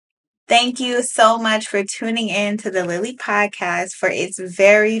Thank you so much for tuning in to the Lily Podcast for its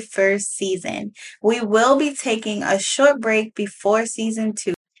very first season. We will be taking a short break before season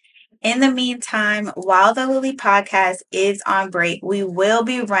two. In the meantime, while the Lily Podcast is on break, we will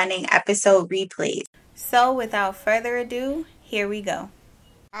be running episode replays. So, without further ado, here we go.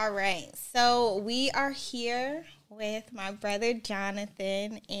 All right. So, we are here with my brother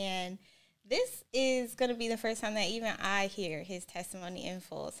Jonathan, and this is going to be the first time that even I hear his testimony in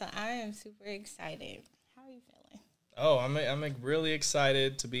full. So, I am super excited. How are you feeling? Oh, I'm like really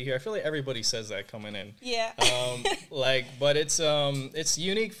excited to be here. I feel like everybody says that coming in. Yeah. But it's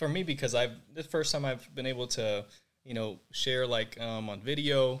unique for me because the first time I've been able to, share on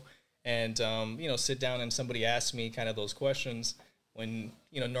video and sit down and somebody asks me kind of those questions when,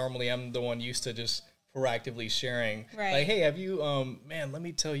 normally I'm the one used to just proactively sharing. Right. Like, hey, have you man, let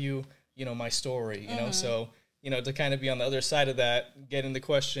me tell you, my story, you know. So, to kind of be on the other side of that, getting the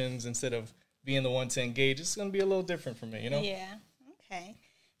questions instead of being the one to engage, it's going to be a little different for me, Yeah. Okay.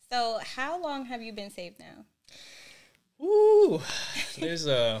 So, how long have you been saved now? Ooh, there's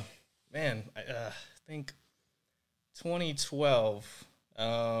I think 2012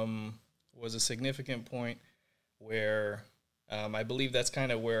 was a significant point where I believe that's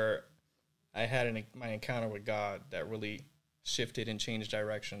kind of where I had my encounter with God that really shifted and changed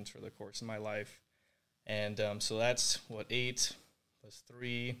directions for the course of my life. And so that's what, 8 plus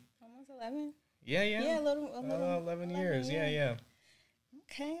 3. Almost 11? Yeah. Yeah, a little 11 years. Yeah.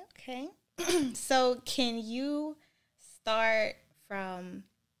 Okay. So can you start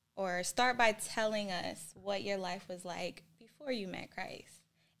by telling us what your life was like before you met Christ?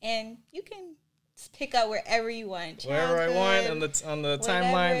 And you can pick up wherever you want. Wherever I want on the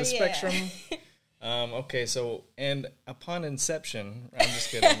timeline, the spectrum. Yeah. Okay, so, and upon inception, I'm just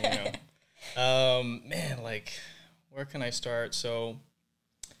kidding, where can I start? So,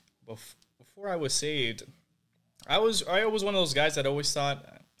 before I was saved, I was one of those guys that always thought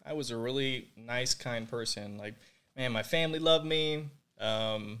I was a really nice, kind person. Like, man, my family loved me.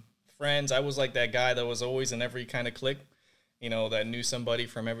 Friends, I was like that guy that was always in every kind of clique, that knew somebody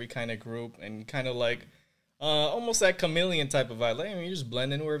from every kind of group, and kind of like almost that chameleon type of vibe. Like, I mean, you just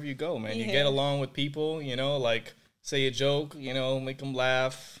blend in wherever you go, man. You get along with people, like say a joke, make them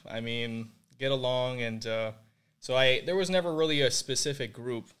laugh. I mean, get along, and so there was never really a specific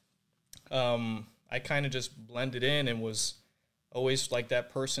group. I kind of just blended in and was always like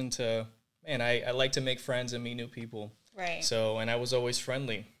that person I like to make friends and meet new people. Right. So, and I was always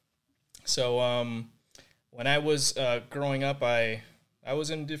friendly. So, when I was growing up, I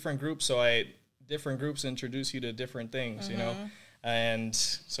was in different groups. So different groups introduce you to different things, And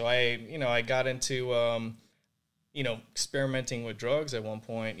so I got into, experimenting with drugs at one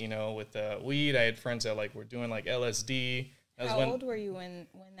point, with weed. I had friends that were doing LSD. How old were you when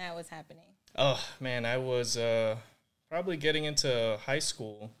that was happening? Oh, man, I was probably getting into high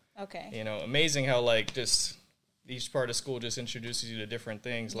school. Okay. Amazing how just each part of school just introduces you to different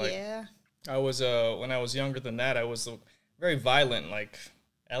things. Yeah. I was when I was younger than that, I was very violent,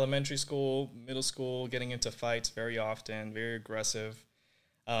 elementary school, middle school, getting into fights very often, very aggressive.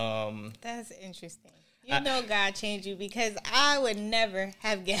 That's interesting. God changed you, because I would never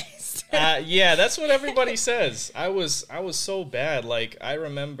have guessed. Yeah, that's what everybody says. I was so bad. I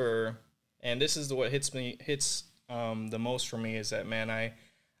remember, and this is what hits the most for me, is that, man, I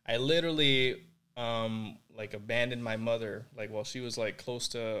literally abandoned my mother while she was close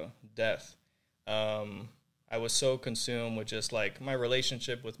to death. I was so consumed with just my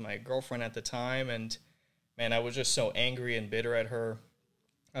relationship with my girlfriend at the time, and man, I was just so angry and bitter at her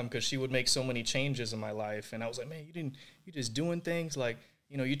because she would make so many changes in my life, and I was like, man, you just doing things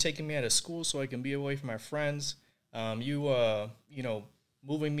you're taking me out of school so I can be away from my friends. Moving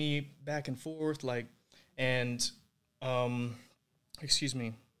me back and forth, excuse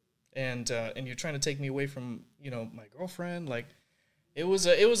me. And you're trying to take me away from, my girlfriend. It was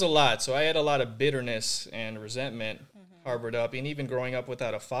a lot. So I had a lot of bitterness and resentment harbored up. And even growing up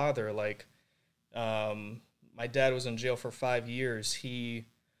without a father, my dad was in jail for 5 years. He,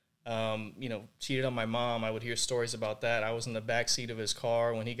 cheated on my mom. I would hear stories about that. I was in the back seat of his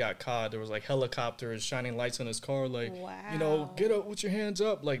car when he got caught. There was helicopters shining lights on his car. Wow. Get up with your hands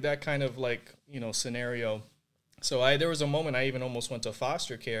up. That kind of scenario. So there was a moment I even almost went to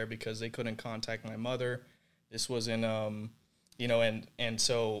foster care because they couldn't contact my mother. This was in, and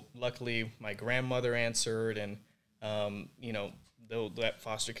so luckily my grandmother answered, and, that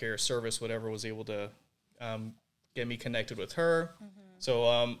foster care service, whatever, was able to get me connected with her. Mm-hmm. So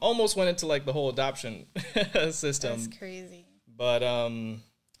almost went into the whole adoption system. That's crazy. But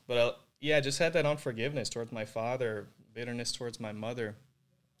yeah, I just had that unforgiveness towards my father, bitterness towards my mother.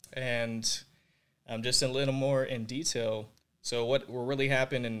 And just a little more in detail. So what really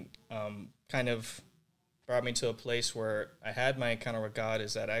happened and kind of brought me to a place where I had my encounter with God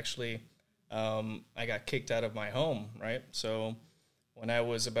is that actually I got kicked out of my home, right? So when I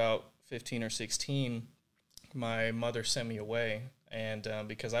was about 15 or 16, my mother sent me away. And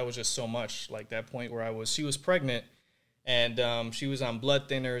because I was just so much like that point where she was pregnant and she was on blood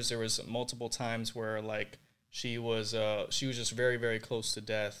thinners. There was multiple times where like she was just very, very close to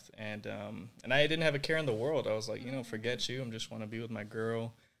death. And I didn't have a care in the world. I was like, forget you. I just want to be with my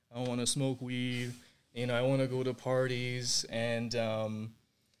girl. I don't want to smoke weed. I want to go to parties. And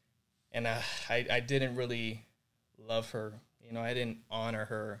I didn't really love her. I didn't honor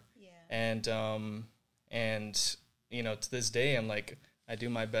her. Yeah. And to this day, I'm like, I do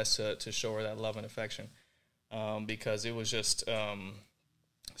my best to show her that love and affection, because it was just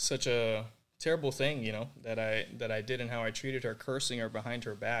such a terrible thing, that I did and how I treated her, cursing her behind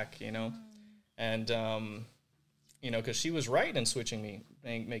her back, and because she was right in switching me,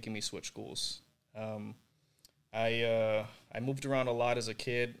 making me switch schools. I moved around a lot as a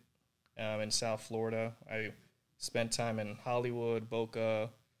kid in South Florida. I spent time in Hollywood, Boca,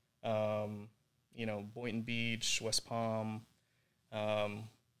 Boynton Beach, West Palm.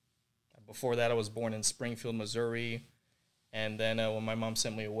 Before that, I was born in Springfield, Missouri. And then when my mom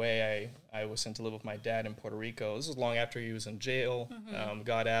sent me away, I was sent to live with my dad in Puerto Rico. This was long after he was in jail,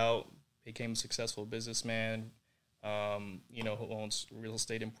 got out, became a successful businessman, who owns real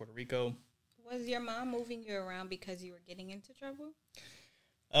estate in Puerto Rico. Was your mom moving you around because you were getting into trouble?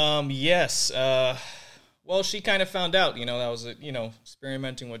 Yes. Well, she kind of found out, that I was,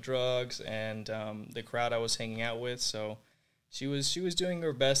 experimenting with drugs and the crowd I was hanging out with. So she was doing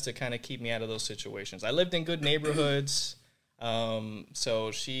her best to kind of keep me out of those situations. I lived in good neighborhoods,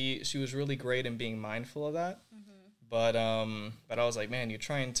 so she was really great in being mindful of that. But I was like, man, you're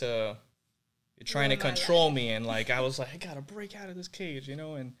trying to control me, and like I was like, I gotta break out of this cage,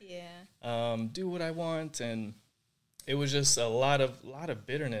 and do what I want, and it was just a lot of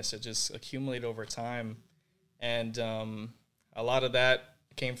bitterness. It just accumulated over time. And a lot of that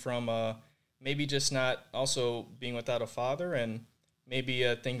came from maybe just not also being without a father, and maybe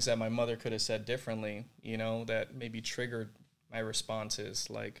things that my mother could have said differently, that maybe triggered my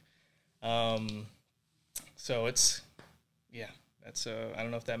responses. Like, so it's, that's, I don't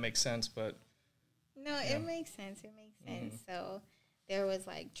know if that makes sense, but. No, it makes sense. It makes sense. So there was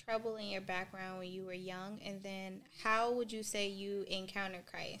like trouble in your background when you were young. And then how would you say you encountered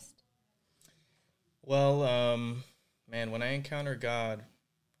Christ? Well, man, when I encountered God,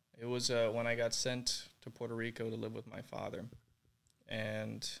 it was when I got sent to Puerto Rico to live with my father.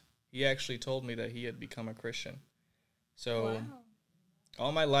 And he actually told me that he had become a Christian. So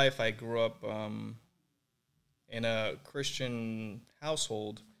all my life I grew up in a Christian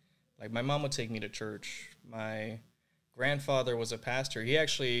household. Like my mom would take me to church. My grandfather was a pastor. He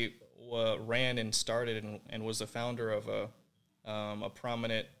actually ran and started and was the founder of a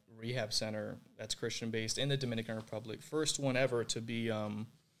prominent rehab center that's Christian-based in the Dominican Republic. First one ever to be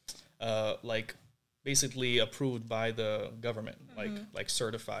like basically approved by the government, like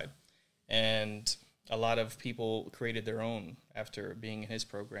certified. And a lot of people created their own after being in his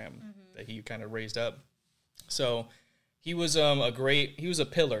program that he kind of raised up. So he was he was a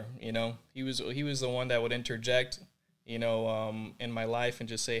pillar, He was the one that would interject, in my life and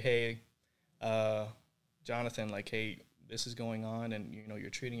just say, hey, Jonathan, like, hey, this is going on, and you're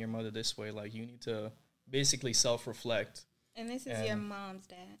treating your mother this way. Like, you need to basically self-reflect. And this is your mom's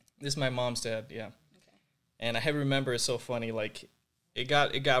dad. This is my mom's dad, yeah. Okay. And I remember it's so funny. Like, it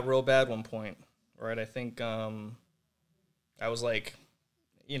got real bad one point, right? I think I was like,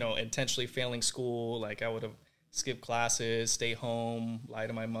 intentionally failing school. Like, I would have skipped classes, stay home, lie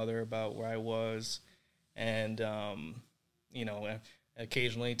to my mother about where I was, and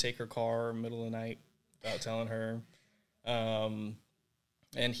occasionally take her car middle of the night without telling her. And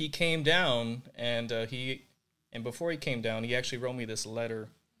he came down, and before he came down, he actually wrote me this letter,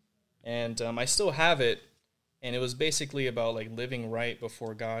 and I still have it, and it was basically about like living right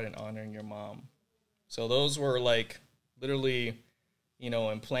before God and honoring your mom. So those were like literally,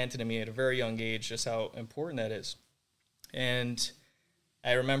 implanted in me at a very young age, just how important that is. And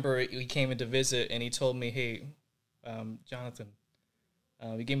I remember he came in to visit, and he told me, hey, Jonathan,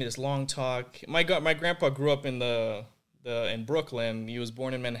 he gave me this long talk. My grandpa grew up in Brooklyn. He was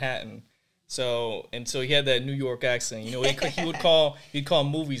born in Manhattan. So he had that New York accent. He'd call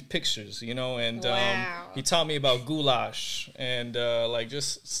movies pictures, and wow. He taught me about goulash and like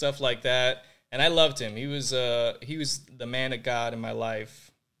just stuff like that. And I loved him. He was the man of God in my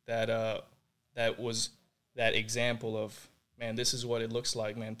life that was that example of, man, this is what it looks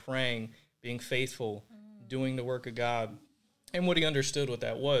like, man, praying, being faithful, doing the work of God, and what he understood what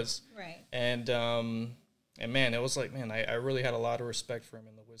that was. Right. And man, it was like, man, I really had a lot of respect for him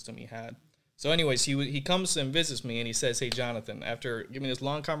and the wisdom he had. So anyways, he comes and visits me, and he says, hey, Jonathan, after giving this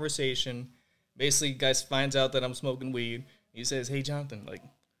long conversation, basically, guys finds out that I'm smoking weed. He says, hey, Jonathan, like,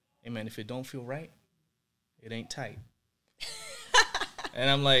 hey, man, if it don't feel right, it ain't tight. And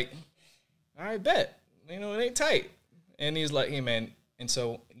I'm like, all right, bet. You know, it ain't tight. And he's like, hey, man. And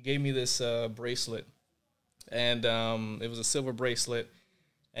so he gave me this bracelet. And it was a silver bracelet.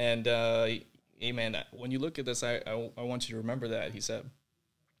 And, hey, man, when you look at this, I want you to remember that, he said.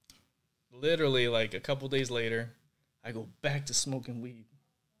 Literally, like, a couple days later, I go back to smoking weed.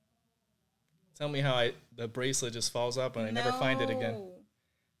 Tell me how the bracelet just falls up and I never find it again.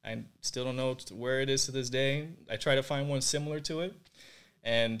 I still don't know where it is to this day. I try to find one similar to it.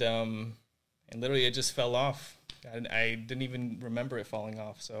 And literally it just fell off. I didn't even remember it falling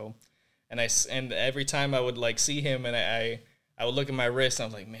off. So, and every time I would like see him and I would look at my wrist, I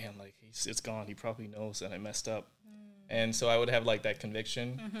was like, man, like it's gone. He probably knows that I messed up. And so I would have like that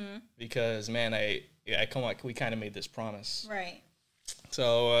conviction because, man, we kind of made this promise. Right.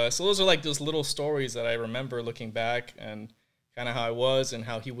 So those are like those little stories that I remember looking back and kind of how I was and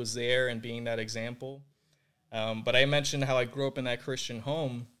how he was there and being that example. But I mentioned how I grew up in that Christian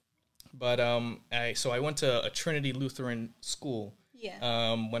home. But I went to a Trinity Lutheran school.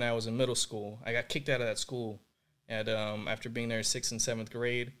 Yeah. When I was in middle school. I got kicked out of that school after being there 6th and 7th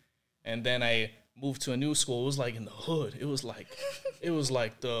grade. And then I moved to a new school. It was like in the hood. It was like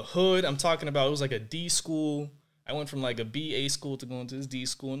the hood. I'm talking about, it was like a D school. I went from like a BA school to going to this D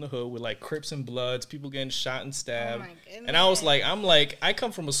school in the hood with like Crips and Bloods, people getting shot and stabbed. Oh my goodness. And I was like, I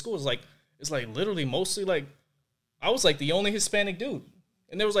come from a school. It's like literally mostly like, I was like the only Hispanic dude.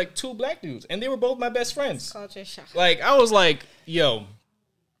 And there was like 2 black dudes. And they were both my best friends. Culture shock. Like, I was like, yo,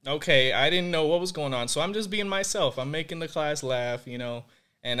 okay, I didn't know what was going on. So I'm just being myself. I'm making the class laugh, you know,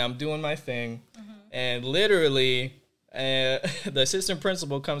 and I'm doing my thing. And literally, the assistant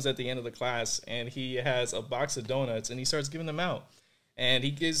principal comes at the end of the class, and he has a box of donuts, and he starts giving them out. And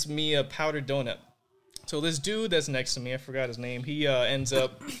he gives me a powdered donut. So this dude that's next to me, I forgot his name, he ends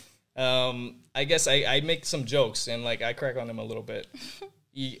up, I guess I make some jokes, and like I crack on him a little bit.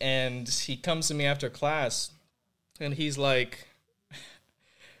 And he comes to me after class, and he's like,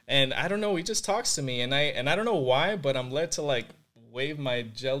 and I don't know, he just talks to me, and I don't know why, but I'm led to like wave my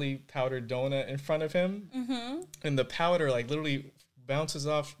jelly powdered donut in front of him, and the powder like literally bounces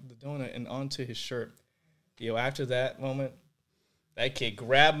off the donut and onto his shirt. Yo, after that moment, that kid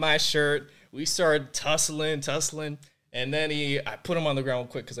grabbed my shirt. We started tussling, and then I put him on the ground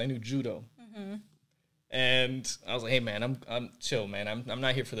quick because I knew judo. And I was like, hey man, I'm chill, man. I'm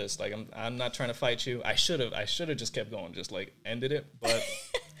not here for this. Like I'm not trying to fight you. I should have just kept going, just like ended it, but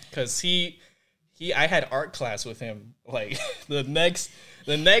because I had art class with him, like the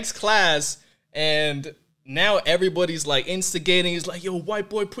next class, and now everybody's like instigating. He's like, yo, white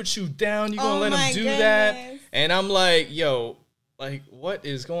boy, put you down. You gonna let him do that? And I'm like, yo, like what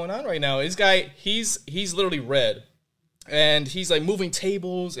is going on right now? This guy, he's literally red, and he's like moving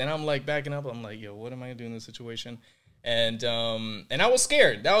tables, and I'm like backing up. I'm like, yo, what am I gonna do in this situation? And I was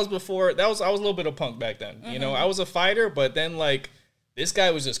scared. I was a little bit of punk back then. You know, I was a fighter, but then like. This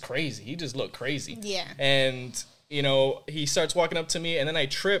guy was just crazy. He just looked crazy. Yeah. And, you know, he starts walking up to me, and then I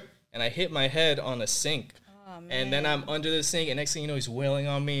trip, and I hit my head on a sink. Oh, man. And then I'm under the sink, and next thing you know, he's wailing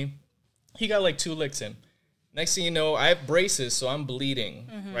on me. He got like 2 licks in. Next thing you know, I have braces, so I'm bleeding,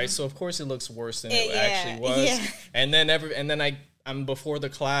 right? So, of course, it looks worse than it actually was. Yeah. And then I'm before the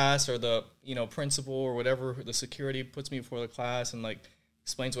class, or the, you know, principal or whatever, the security puts me before the class and, like,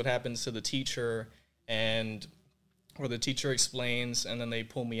 explains what happens to the teacher, or the teacher explains, and then they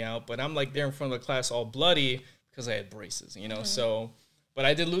pull me out. But I'm like there in front of the class all bloody because I had braces, you know. So, but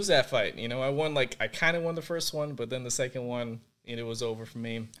I did lose that fight. You know, I kind of won the first one, but then the second one, it was over for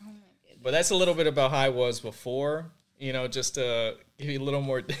me. Oh my goodness. But that's a little bit about how I was before. You know, just to give you a little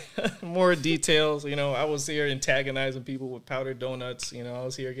more details. You know, I was here antagonizing people with powdered donuts. You know, I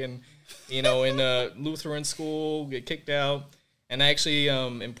was here getting, you know, in a Lutheran school, get kicked out. And actually,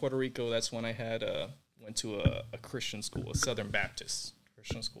 in Puerto Rico, that's when I had went to a Christian school, a Southern Baptist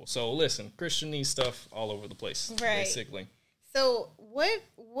Christian school. So listen, Christian-y stuff all over the place, right. Basically. So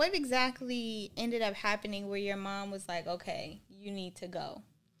what exactly ended up happening where your mom was like, okay, you need to go?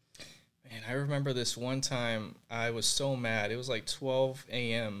 Man, I remember this one time I was so mad. It was like 12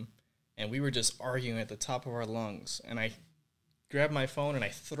 a.m. and we were just arguing at the top of our lungs. And I grabbed my phone and I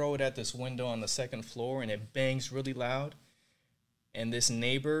throw it at this window on the 2nd floor, and it bangs really loud. And this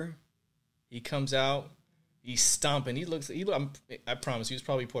neighbor, he comes out He's stomping. I promise he was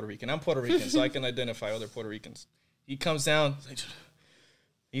probably Puerto Rican. I'm Puerto Rican, so I can identify other Puerto Ricans. He comes down.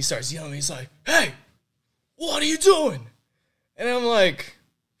 He starts yelling. He's like, "Hey, what are you doing?" And I'm like,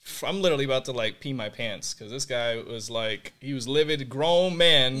 I'm literally about to like pee my pants because this guy was like, he was livid, grown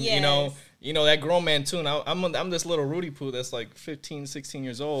man, Yes. you know that grown man too. And I'm this little Rudy Poo that's like 15, 16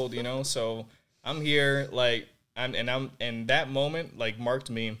 years old, you know. So I'm here like and that moment like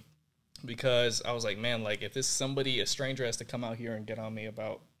marked me because I was like, man, like if a stranger has to come out here and get on me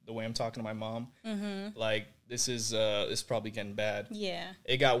about the way I'm talking to my mom, like this is probably getting bad. Yeah.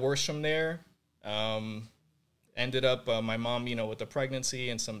 It got worse from there. Ended up my mom, you know, with the pregnancy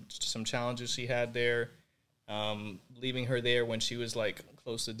and some challenges she had there, leaving her there when she was like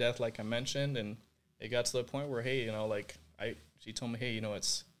close to death, like I mentioned, and it got to the point where, hey, you know, like she told me, hey, you know,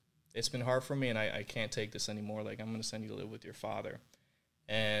 it's been hard for me and I can't take this anymore. Like I'm gonna send you to live with your father,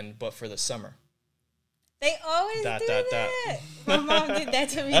 but for the summer. They always do that. My mom did that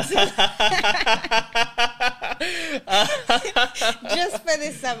to me too. Just for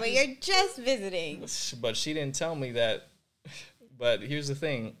the summer. You're just visiting. But she didn't tell me that. But here's the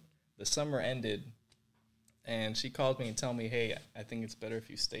thing. The summer ended, and she called me and told me, hey, I think it's better if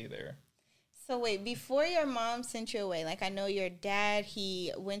you stay there. So wait, before your mom sent you away, like I know your dad,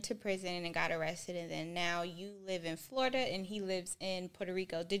 he went to prison and got arrested, and then now you live in Florida and he lives in Puerto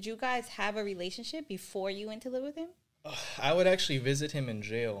Rico. Did you guys have a relationship before you went to live with him? I would actually visit him in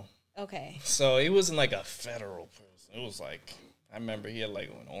jail. Okay. So it wasn't like a federal prison. It was like, I remember he had like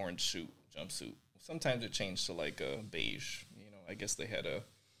an orange jumpsuit. Sometimes it changed to like a beige. You know, I guess they had a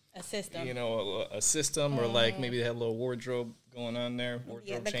system. You know, a system, or like maybe they had a little wardrobe going on there.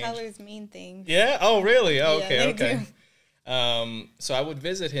 Yeah, the change. colors mean things. Yeah. Oh, really? Oh, Yeah, okay. they Okay. So I would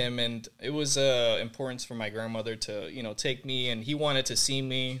visit him, and it was importance for my grandmother to, you know, take me, and he wanted to see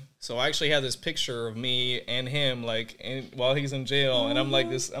me. So I actually had this picture of me and him, like, while he's in jail, and I'm like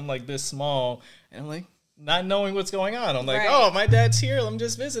this small, and I'm like, not knowing what's going on. I'm like, Right. oh, my dad's here. I'm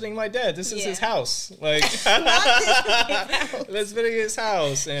just visiting my dad. This is his house. Like, let's visit his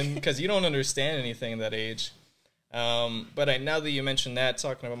house. And because you don't understand anything at that age. But now that you mentioned that,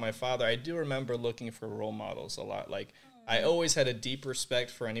 talking about my father, I do remember looking for role models a lot. Like, I always had a deep respect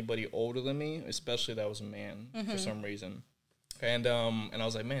for anybody older than me, especially that was a man for some reason. And I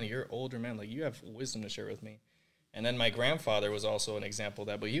was like, man, you're an older man. Like, you have wisdom to share with me. And then my grandfather was also an example of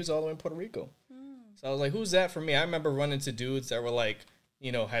that, but he was all the way in Puerto Rico. So I was like, who's that for me? I remember running to dudes that were like,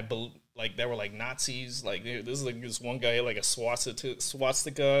 you know, they were like Nazis. Like, this is like this one guy had like a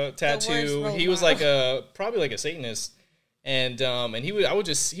swastika tattoo. He was like probably like a Satanist. And he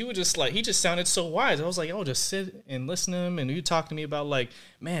just sounded so wise. I was like, oh, just sit and listen to him, and he'd talk to me about like,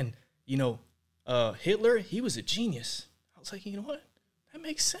 man, you know, Hitler, he was a genius. I was like, you know what? That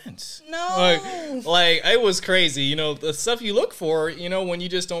makes sense. No. Like it was crazy. You know, the stuff you look for, you know, when you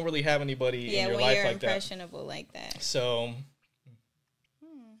just don't really have anybody in your life like that. Yeah, when you're impressionable like that. So.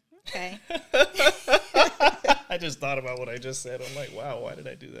 Okay. I just thought about what I just said. I'm like, wow, why did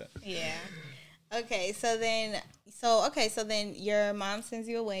I do that? Yeah. Okay, so then your mom sends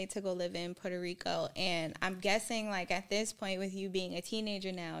you away to go live in Puerto Rico, and I'm guessing like at this point with you being a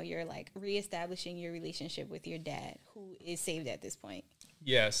teenager now, you're like reestablishing your relationship with your dad, who is saved at this point.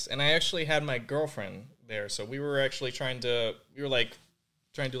 Yes, and I actually had my girlfriend there, so we were actually trying to do like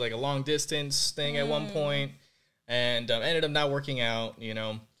a long distance thing at one point, and ended up not working out, you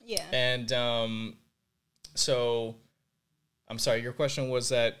know. Yeah. And so I'm sorry, your question was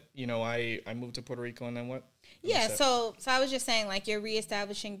that, you know, I moved to Puerto Rico and then what? Yeah, so I was just saying, like, you're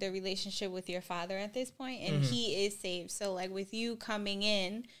reestablishing the relationship with your father at this point, and he is saved. So, like, with you coming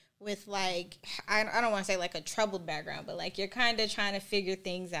in with, like, I don't want to say, like, a troubled background, but, like, you're kind of trying to figure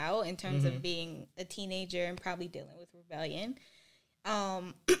things out in terms of being a teenager and probably dealing with rebellion.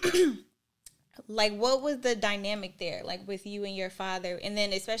 Like, what was the dynamic there, like, with you and your father? And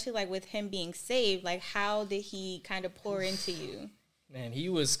then especially, like, with him being saved, like, how did he kind of pour into you? Man, he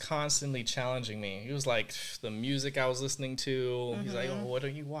was constantly challenging me. He was like, the music I was listening to, he's like, oh, what are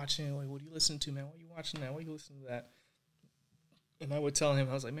you watching? Like, what are you listening to, man? Why are you watching that? Why are you listening to that? And I would tell him,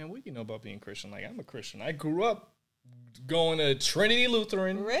 I was like, man, what do you know about being Christian? Like, I'm a Christian. I grew up going to Trinity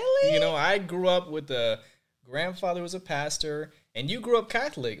Lutheran. Really? You know, I grew up with a grandfather was a pastor, and you grew up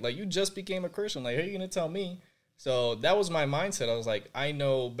Catholic. Like, you just became a Christian. Like, how are you going to tell me? So that was my mindset. I was like, I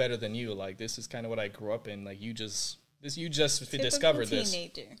know better than you. Like, this is kind of what I grew up in. Like, you just discovered this.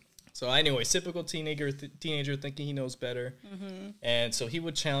 Teenager. So anyway, typical teenager thinking he knows better. And so he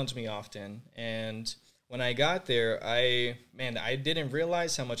would challenge me often. And when I got there, I didn't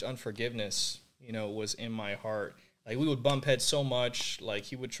realize how much unforgiveness, you know, was in my heart. Like, we would bump heads so much. Like,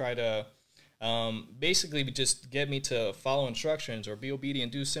 he would try to basically just get me to follow instructions or be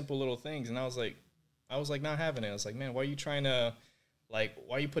obedient, do simple little things. And I was like not having it. I was like, man, why are you trying to, like,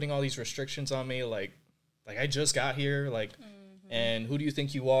 why are you putting all these restrictions on me? Like I just got here, like, and who do you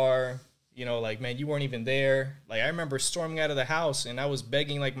think you are? You know, like, man, you weren't even there. Like, I remember storming out of the house and I was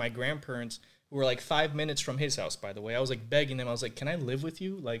begging, like, my grandparents, who were like 5 minutes from his house, by the way. I was like begging them. I was like, can I live with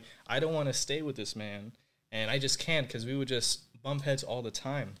you? Like, I don't want to stay with this man. And I just can't, because we would just bump heads all the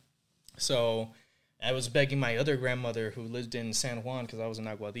time. So I was begging my other grandmother, who lived in San Juan, because I was in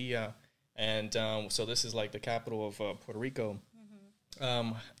Aguadilla. And so this is like the capital of Puerto Rico.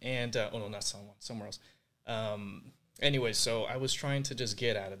 Oh, no, not San Juan, somewhere else. Anyway, so I was trying to just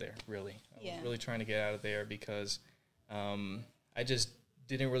get out of there, really. I was really trying to get out of there because I just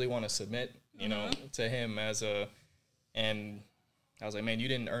didn't really want to submit, you know, to him and I was like, man, you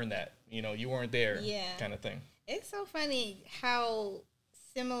didn't earn that. You know, you weren't there, kind of thing. It's so funny how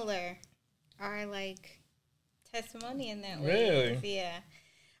similar our, like, testimony in that way. Really? Yeah.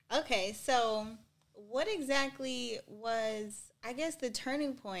 Okay, so what exactly was, I guess, the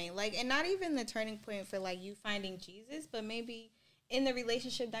turning point? Like, and not even the turning point for, like, you finding Jesus, but maybe in the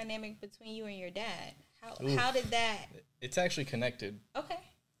relationship dynamic between you and your dad. How did that? It's actually connected. Okay.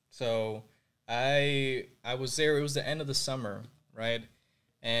 So I was there. It was the end of the summer, right?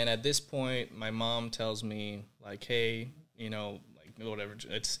 And at this point, my mom tells me, like, hey, you know, like, whatever.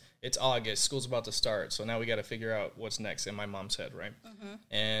 It's August. School's about to start. So now we got to figure out what's next in my mom's head, right?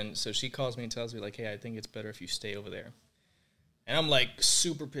 And so she calls me and tells me, like, hey, I think it's better if you stay over there. And I'm, like,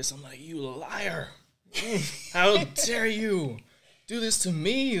 super pissed. I'm like, you liar. How dare you do this to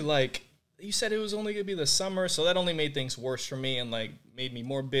me? Like, you said it was only going to be the summer, so that only made things worse for me and, like, made me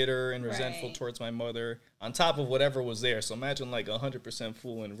more bitter and resentful towards my mother on top of whatever was there. So imagine, like, 100%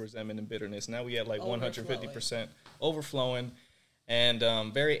 full in resentment and bitterness. Now we had, like, 150% overflowing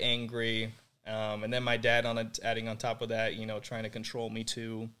and very angry. And then my dad adding on top of that, you know, trying to control me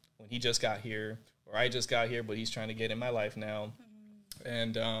too when he just got here, or I just got here, but he's trying to get in my life now.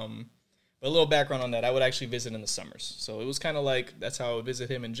 And but a little background on that, I would actually visit in the summers. So it was kind of like, that's how I would visit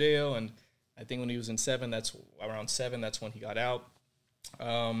him in jail. And I think when he was in around seven, that's when he got out.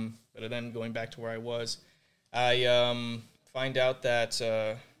 But then going back to where I was, I find out that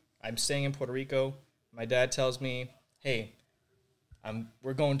I'm staying in Puerto Rico. My dad tells me, hey,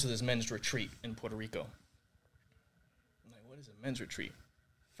 we're going to this men's retreat in Puerto Rico. I'm like, what is a men's retreat?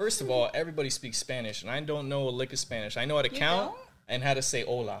 First of all, everybody speaks Spanish, and I don't know a lick of Spanish. I know how to count and how to say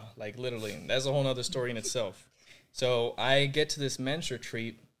hola, like, literally. That's a whole other story in itself. So I get to this men's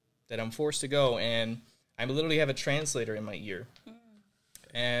retreat that I'm forced to go, and I literally have a translator in my ear.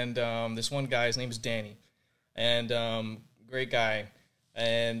 And this one guy, his name is Danny, and great guy.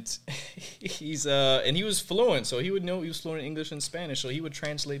 And he was fluent, so he was fluent in English and Spanish, so he would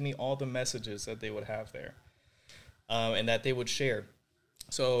translate me all the messages that they would have there, and that they would share.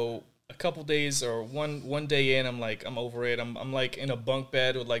 So a couple days or one day in, I'm over it. I'm like in a bunk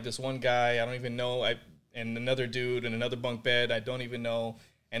bed with like this one guy I don't even know, and another dude in another bunk bed I don't even know,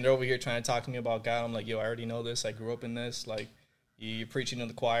 and they're over here trying to talk to me about God. I'm like, yo, I already know this. I grew up in this. Like, you're preaching in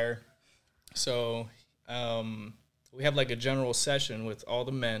the choir. So we have like a general session with all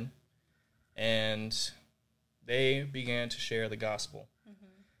the men, and they began to share the gospel.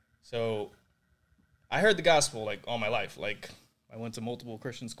 So I heard the gospel like all my life. Like, I went to multiple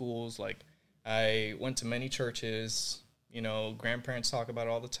Christian schools. Like, I went to many churches. You know, grandparents talk about it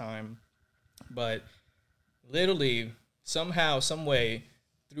all the time. But literally, somehow, some way,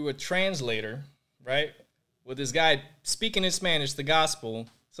 through a translator, right, with this guy speaking in Spanish, the gospel,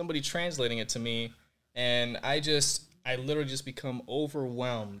 somebody translating it to me, and I literally just become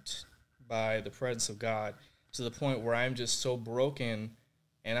overwhelmed by the presence of God to the point where I'm just so broken,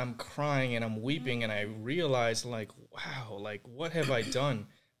 and I'm crying and I'm weeping, and I realize, like, wow, like, what have I done?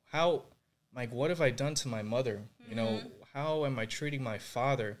 What have I done to my mother? You know, how am I treating my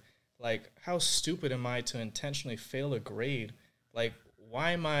father? Like, how stupid am I to intentionally fail a grade? Like,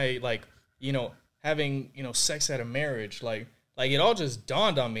 why am I, like, you know, having, you know, sex out of marriage? Like it all just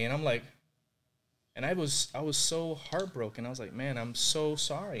dawned on me, and I'm like, and I was so heartbroken. I was like, man, I'm so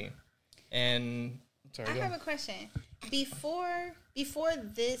sorry. And sorry, I have a question. Before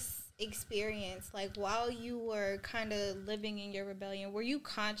this experience, like, while you were kind of living in your rebellion, were you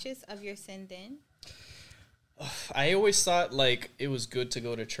conscious of your sin then? I always thought, like, it was good to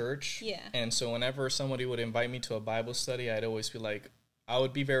go to church. Yeah. And so whenever somebody would invite me to a Bible study, I'd always be like, I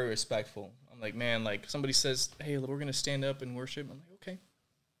would be very respectful. I'm like, man, like, somebody says, hey, we're going to stand up and worship. I'm like, okay.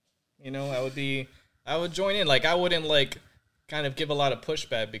 You know, I would join in. Like, I wouldn't, like, kind of give a lot of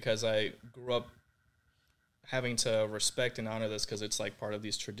pushback because I grew up having to respect and honor this because it's like part of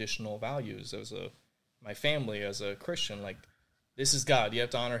these traditional values as my family as a Christian. Like, this is God. You have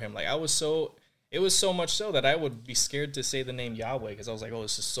to honor him. Like, it was so much so that I would be scared to say the name Yahweh because I was like, oh,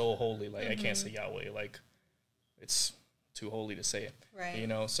 this is so holy. Like, I can't say Yahweh. Like, it's too holy to say it. Right. You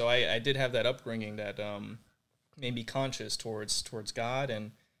know, so I did have that upbringing that made me conscious towards God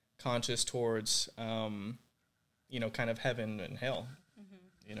and conscious towards, you know, kind of heaven and hell,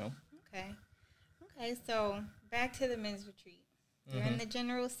 you know. Okay. Okay, so back to the men's retreat. You're in the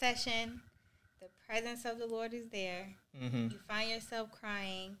general session. The presence of the Lord is there. You find yourself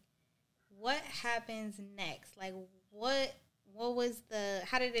crying. What happens next? Like, what was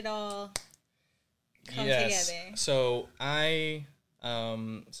how did it all come together? So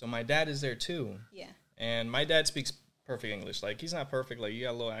so my dad is there too. Yeah. And my dad speaks perfect English. Like, he's not perfect. Like, you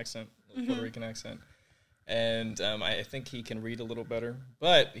got a little accent, a little Puerto Rican accent. And I think he can read a little better,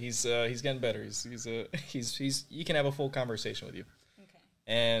 but he's getting better. He can have a full conversation with you. Okay.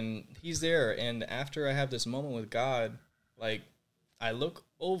 And he's there. And after I have this moment with God, like, I look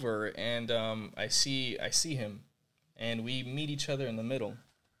over and I see him, and we meet each other in the middle.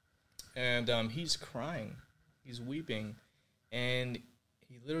 And he's crying, he's weeping, and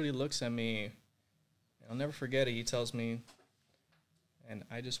he literally looks at me. I'll never forget it. He tells me, "And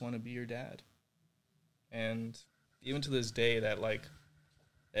I just want to be your dad." And even to this day, that like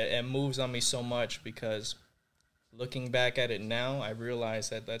it moves on me so much because looking back at it now, I realize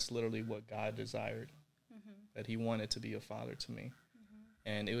that that's literally what God desired, that he wanted to be a father to me.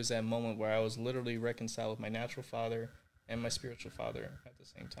 And it was that moment where I was literally reconciled with my natural father and my spiritual father at the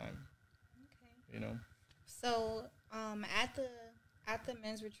same time. Okay. You know? So at the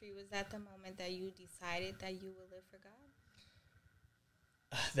men's retreat, was that the moment that you decided that you would live for God?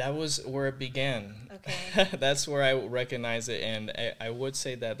 That was where it began. Okay. That's where I recognized it. And I would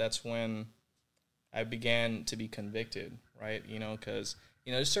say that that's when I began to be convicted, right? You know, because,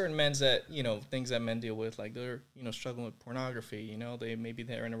 you know, there's certain men that, you know, things that men deal with, like they're, you know, struggling with pornography. You know, maybe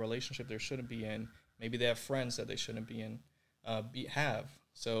they're in a relationship they shouldn't be in. Maybe they have friends that they shouldn't be in, have.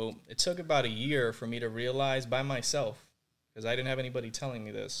 So it took about a year for me to realize by myself, because I didn't have anybody telling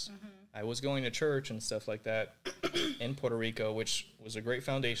me this. I was going to church and stuff like that in Puerto Rico, which was a great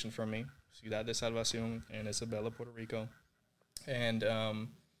foundation for me. Ciudad de Salvación in Isabela, Puerto Rico. And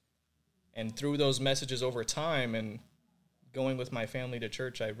through those messages over time and going with my family to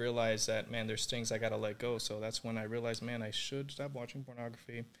church, I realized that, man, there's things I got to let go. So that's when I realized, man, I should stop watching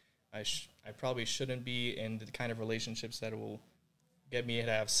pornography. I probably shouldn't be in the kind of relationships that will get me to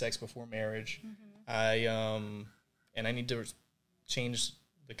have sex before marriage. And I need to change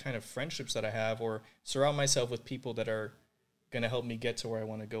the kind of friendships that I have, or surround myself with people that are going to help me get to where I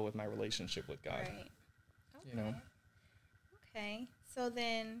want to go with my relationship with God. Right. Okay. You know? Okay. So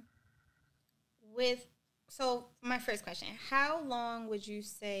then so my first question, how long would you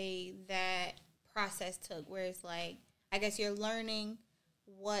say that process took, where it's like, I guess you're learning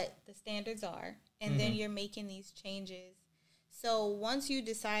what the standards are, and then you're making these changes. So once you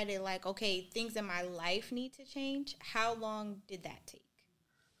decided, like, okay, things in my life need to change, how long did that take?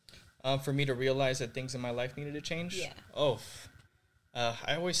 For me to realize that things in my life needed to change? Yeah.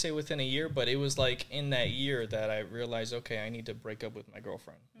 I always say within a year, but it was like in that year that I realized, okay, I need to break up with my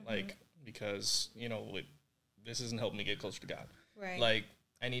girlfriend. Like, because, you know, this isn't helping me get closer to God. Right. Like,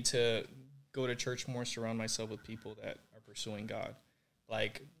 I need to go to church more, surround myself with people that are pursuing God.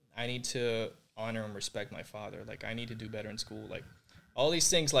 Like, I need to honor and respect my father. Like, I need to do better in school. Like, all these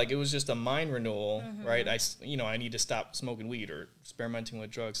things, like, it was just a mind renewal, right? I need to stop smoking weed or experimenting with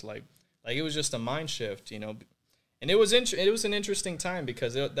drugs. Like it was just a mind shift, you know. And it was an interesting time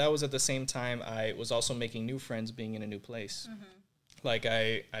because that was at the same time I was also making new friends, being in a new place. Like,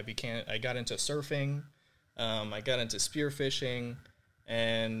 I got into surfing, I got into spearfishing,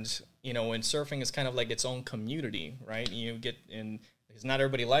 and, you know, when surfing is kind of like its own community, right? You get in, because not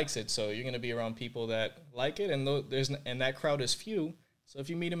everybody likes it, so you're going to be around people that like it, and that crowd is few. So if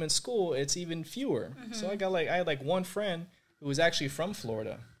you meet them in school, it's even fewer. So I had one friend who was actually from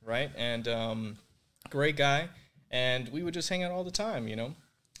Florida, right? And great guy, and we would just hang out all the time, you know.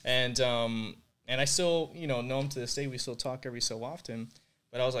 And I still, you know him to this day. We still talk every so often.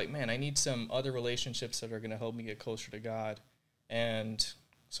 But I was like, man, I need some other relationships that are going to help me get closer to God. And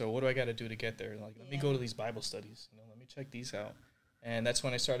so what do I got to do to get there? Like, let me go to these Bible studies. You know, let me check these out. And that's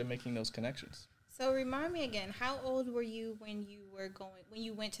when I started making those connections. So remind me again, how old were you when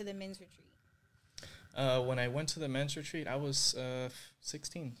you went to the men's retreat? When I went to the men's retreat, I was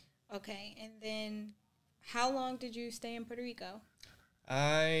 16. Okay, and then how long did you stay in Puerto Rico?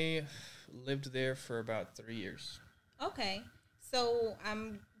 I lived there for about 3 years. Okay, so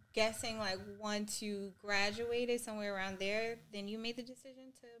I'm guessing like once you graduated somewhere around there, then you made the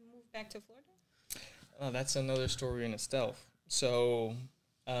decision to move back to Florida? That's another story in itself. So,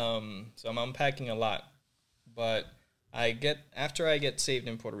 so I'm unpacking a lot, but after I get saved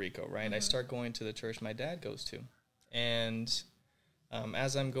in Puerto Rico, right? I start going to the church my dad goes to, and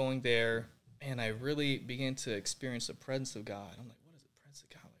as I'm going there, man, I really began to experience the presence of God. I'm like, what is the presence of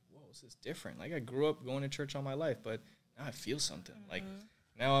God? Like, whoa, this is different. Like, I grew up going to church all my life, but now I feel something. Like,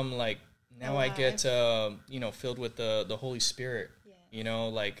 now I'm like, now I get, filled with the Holy Spirit. Yeah. You know,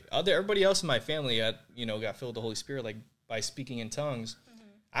 like, everybody else in my family, got filled with the Holy Spirit, like, by speaking in tongues.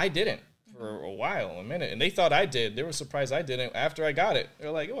 I didn't for a while, a minute. And they thought I did. They were surprised I didn't after I got it.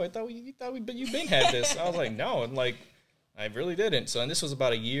 They're like, oh, you've been had this. I was like, no. And, like, I really didn't. So, and this was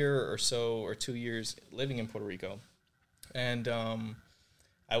about a year or so, or 2 years living in Puerto Rico. And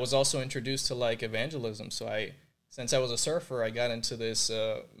I was also introduced to, like, evangelism. So since I was a surfer, I got into this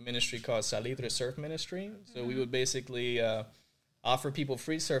ministry called Salitre Surf Ministry. So we would basically offer people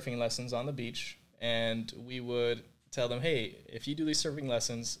free surfing lessons on the beach. And we would tell them, hey, if you do these surfing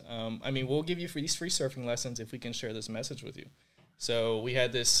lessons, we'll give you these free surfing lessons if we can share this message with you. So we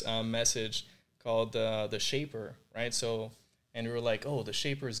had this message called the Shaper, right? So, and we were like, oh, the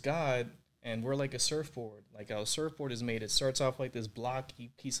Shaper is God, and we're like a surfboard. Like, how a surfboard is made, it starts off like this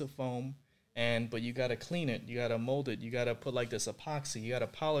blocky piece of foam, but you got to clean it, you got to mold it, you got to put like this epoxy, you got to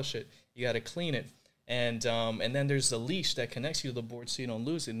polish it, you got to clean it, and then there's the leash that connects you to the board so you don't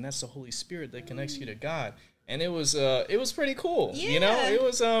lose it, and that's the Holy Spirit that connects you to God. And it was pretty cool, you know? It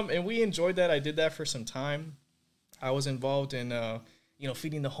was, and we enjoyed that. I did that for some time. I was involved in,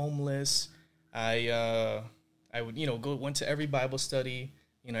 feeding the homeless. I went to every Bible study,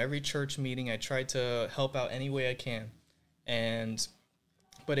 every church meeting. I tried to help out any way I can.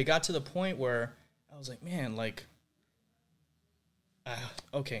 But it got to the point where I was like, man, like,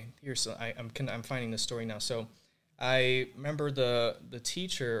 okay, I'm finding this story now. So I remember the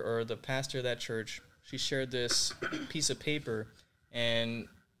teacher or the pastor of that church, she shared this piece of paper, and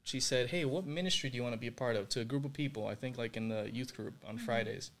she said, hey, what ministry do you want to be a part of? To a group of people, I think like in the youth group on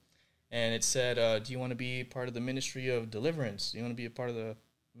Fridays. And it said, do you want to be part of the ministry of deliverance? Do you want to be a part of the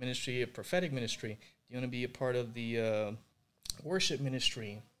ministry of prophetic ministry? Do you want to be a part of the worship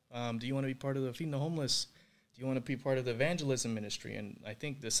ministry? Do you want to be part of the feeding the homeless? Do you want to be part of the evangelism ministry? And I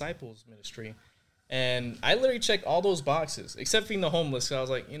think disciples ministry. And I literally checked all those boxes, except feeding the homeless. So I was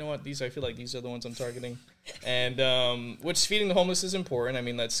like, you know what? I feel like these are the ones I'm targeting. And which feeding the homeless is important. I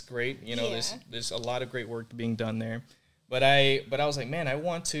mean, that's great. There's a lot of great work being done there. But I was like, man, I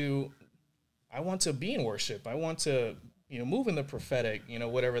want to be in worship. I want to, move in the prophetic,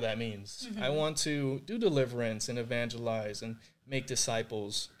 whatever that means. I want to do deliverance and evangelize and make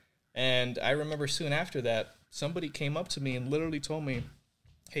disciples. And I remember soon after that, somebody came up to me and literally told me,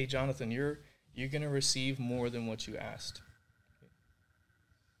 hey, Jonathan, you're going to receive more than what you asked.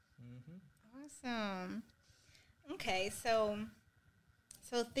 Awesome. Okay, so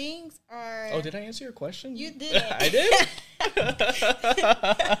things are... Oh, did I answer your question? You did. I did?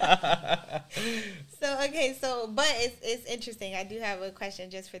 But it's interesting. I do have a question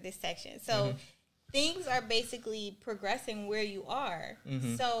just for this section. So things are basically progressing where you are.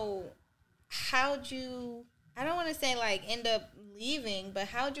 So how'd you... I don't want to say like end up leaving, but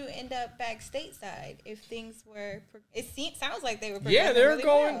how'd you end up back stateside if things were? Sounds like they were. Yeah, they were really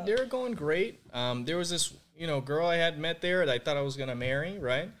going. well. They were going great. There was this girl I had met there that I thought I was gonna marry,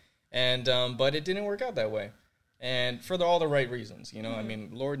 right? And but it didn't work out that way, and for all the right reasons. I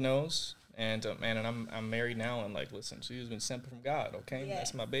mean, Lord knows. And I'm married now, and like, listen, she's been sent from God. Okay,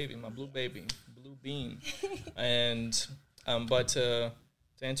 That's my baby, my blue baby, blue bean, and but.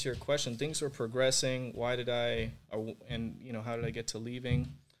 To answer your question, things were progressing. How did I get to leaving?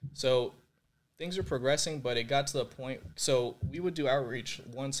 So things were progressing, but it got to the point. So we would do outreach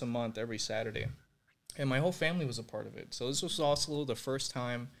once a month, every Saturday, and my whole family was a part of it. So this was also the first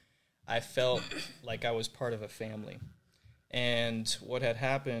time I felt like I was part of a family. And what had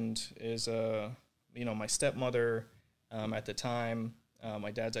happened is, my stepmother at the time, my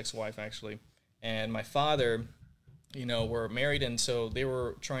dad's ex-wife actually, and my father, were married, and so they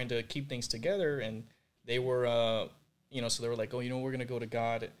were trying to keep things together, and they were, so they were like, oh, we're going to go to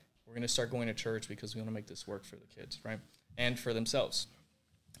God. We're going to start going to church because we want to make this work for the kids, right, and for themselves.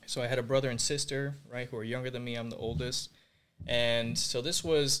 So I had a brother and sister, right, who are younger than me. I'm the oldest, and so this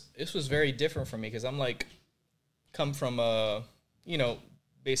was very different for me because I'm like, come from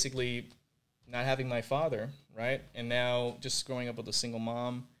basically not having my father, right, and now just growing up with a single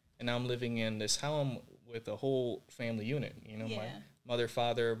mom, and now I'm living in this home with a whole family unit. mother,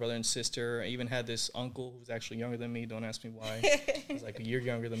 father, brother and sister. I even had this uncle who was actually younger than me. Don't ask me why. He was like a year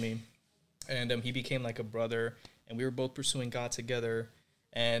younger than me. And he became like a brother, and we were both pursuing God together.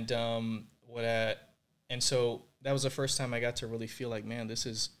 And and so that was the first time I got to really feel like, man, this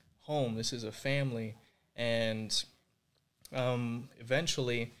is home. This is a family. And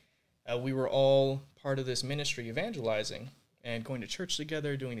eventually, we were all part of this ministry, evangelizing and going to church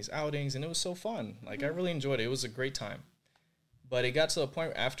together, doing these outings, and it was so fun. Like, I really enjoyed it. It was a great time. But it got to the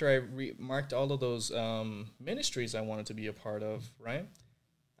point after I marked all of those ministries I wanted to be a part of, right?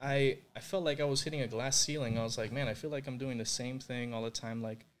 I felt like I was hitting a glass ceiling. I was like, man, I feel like I'm doing the same thing all the time.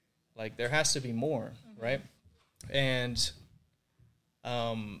 Like there has to be more, right? And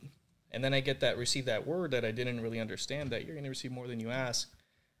then I receive that word that I didn't really understand, that you're going to receive more than you ask.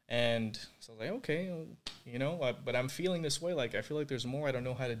 And so I was like, okay, but I'm feeling this way. Like, I feel like there's more. I don't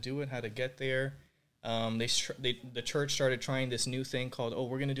know how to do it, how to get there. The church started trying this new thing called,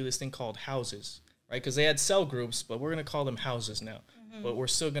 we're going to do this thing called houses, right? Because they had cell groups, but we're going to call them houses now. Mm-hmm. But we're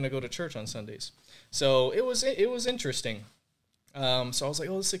still going to go to church on Sundays. So it was interesting. So I was like,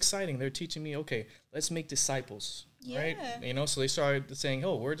 this is exciting. They're teaching me, okay, let's make disciples, right? So they started saying,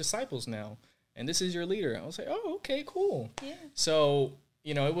 we're disciples now, and this is your leader. I was like, okay, cool. Yeah. So,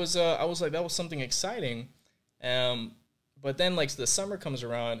 it was, I was like, that was something exciting. But then, like, the summer comes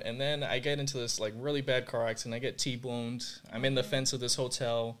around, and then I get into this, like, really bad car accident. I get T-boned. I'm in the fence of this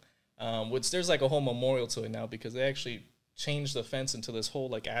hotel, which there's, like, a whole memorial to it now because they actually changed the fence into this whole,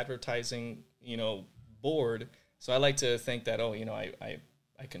 like, advertising, board. So I like to think that, I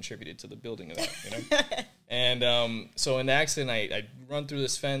contributed to the building of that, And so in the accident, I run through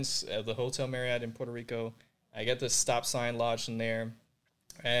this fence at the Hotel Marriott in Puerto Rico. I get this stop sign lodged in there,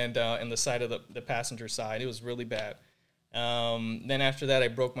 and in the side of the passenger side. It was really bad. Then after that, I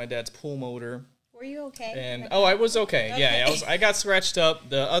broke my dad's pool motor. Were you okay? And I was okay. Yeah, I got scratched up.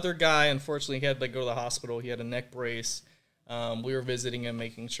 The other guy, unfortunately, he had to go to the hospital. He had a neck brace. We were visiting him,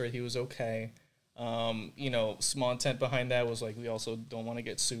 making sure he was okay. Small intent behind that was like, we also don't want to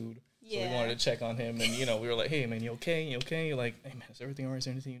get sued. So we wanted to check on him, and we were like, hey man, you okay? You okay? You're like, hey man, is everything all right? Is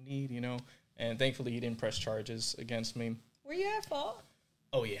there anything you need? And thankfully he didn't press charges against me. Were you at fault?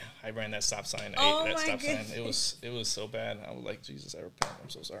 Oh yeah, I ran that stop sign. It was so bad. I was like, Jesus, I repent. I'm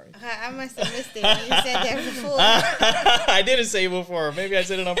so sorry. I must have missed it. You said that before. I didn't say it before. Maybe I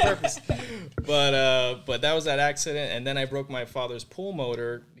said it on purpose. But that was that accident, and then I broke my father's pool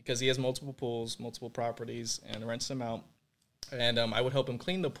motor because he has multiple pools, multiple properties, and rents them out. And I would help him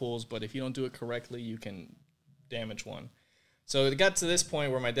clean the pools, but if you don't do it correctly, you can damage one. So it got to this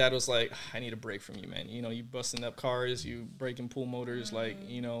point where my dad was like, I need a break from you, man. You busting up cars, you breaking pool motors, like,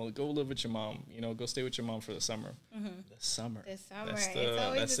 go live with your mom. Go stay with your mom for the summer. Mm-hmm. The summer.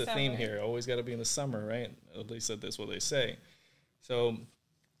 That's the theme here. Always got to be in the summer, right? At least that's what they say. So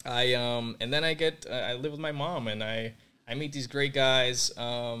and then I live with my mom, and I meet these great guys.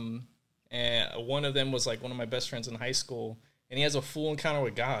 And one of them was like one of my best friends in high school, and he has a full encounter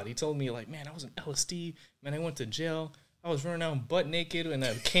with God. He told me, like, man, I was in LSD, man, I went to jail. I was running out butt naked, and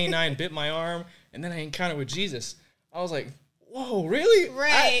a canine bit my arm, and then I encountered with Jesus. I was like, whoa, really?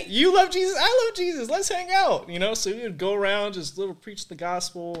 Right. You love Jesus? I love Jesus. Let's hang out, So we would go around, just preach the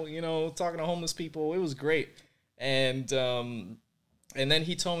gospel, talking to homeless people. It was great. And then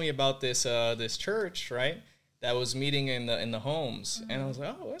he told me about this church, right, that was meeting in the homes. Mm-hmm. And I was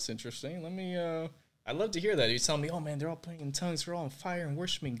like, that's interesting. I'd love to hear that. He was telling me, man, they're all praying in tongues. They're all on fire and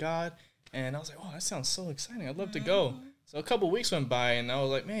worshiping God. And I was like, that sounds so exciting. I'd love to go. So a couple of weeks went by, and I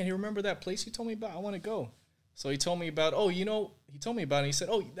was like, man, you remember that place you told me about? I want to go. So he told me about, he told me about it. And he said,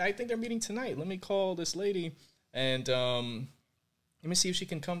 I think they're meeting tonight. Let me call this lady, and let me see if she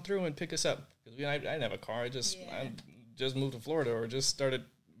can come through and pick us up. Because I didn't have a car. I just moved to Florida, or just started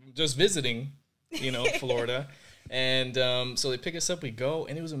visiting, Florida. And so they pick us up. We go,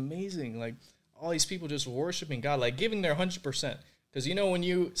 and it was amazing. Like, all these people just worshiping God, like giving their 100%. Because,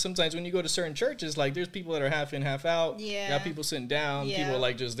 sometimes when you go to certain churches, like, there's people that are half in, half out. Yeah. You got people sitting down. Yeah. People are,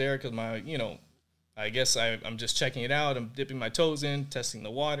 like, just there because I guess I'm just checking it out. I'm dipping my toes in, testing the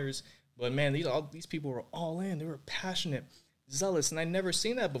waters. But, man, these people were all in. They were passionate, zealous. And I'd never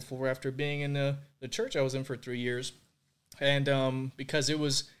seen that before after being in the church I was in for 3 years. And because there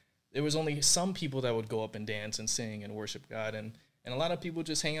was only some people that would go up and dance and sing and worship God. And a lot of people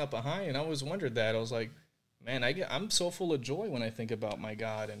just hang out behind. And I always wondered that. I was like, man, I'm so full of joy when I think about my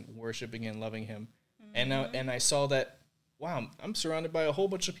God and worshiping and loving him. Mm-hmm. And I saw that, wow, I'm surrounded by a whole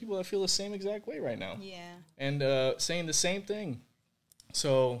bunch of people that feel the same exact way right now. Yeah. And saying the same thing.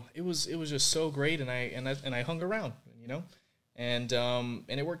 So it was just so great, and I hung around, and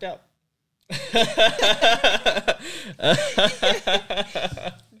it worked out. That's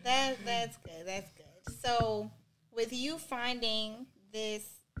good. That's good. So, with you finding this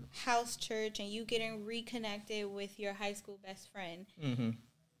house church and you getting reconnected with your high school best friend,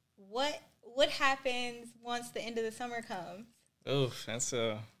 what happens once the end of the summer comes? Oh, that's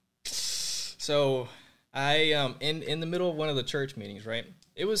so I in the middle of one of the church meetings, right?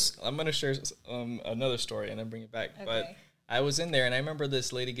 It was I'm gonna share another story and then bring it back, but I was in there and I remember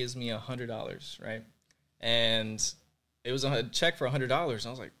this lady gives me $100, right? And it was a check for $100. I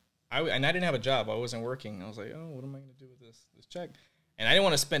was like, I didn't have a job, I wasn't working. I was like, oh, what am I gonna do with this check? And I didn't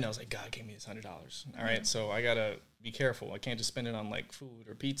want to spend it. I was like, God gave me this $100. All right, so I gotta be careful. I can't just spend it on like food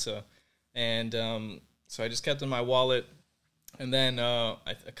or pizza. And so I just kept it in my wallet. And then a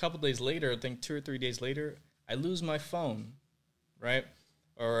couple days later, I think 2 or 3 days later, I lose my phone, right?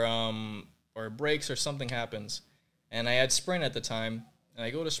 Or it breaks or something happens. And I had Sprint at the time, and I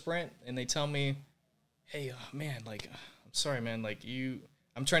go to Sprint, and they tell me, hey, man, like, I'm sorry, man, like,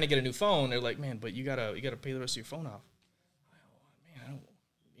 I'm trying to get a new phone. They're like, man, but you gotta pay the rest of your phone off. Man,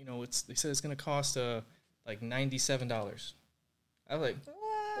 I don't, they said it's gonna cost like $97. I was like,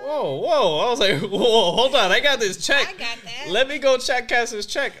 whoa. I was like, whoa, hold on. I got this check. I got that. Let me go cash this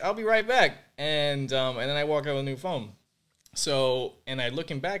check. I'll be right back. And then I walk out with a new phone. So, and I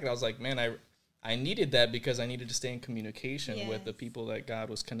looking back, and I was like, man, I needed that because I needed to stay in communication with the people that God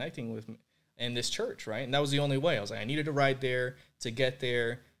was connecting with me in this church, right? And that was the only way. I was like, I needed to ride there to get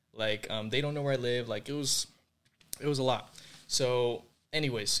there. Like, they don't know where I live. Like, it was a lot. So,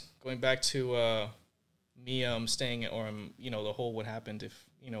 anyways, going back to me staying, or the whole what happened if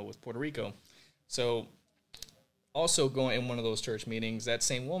with Puerto Rico. So also going in one of those church meetings, that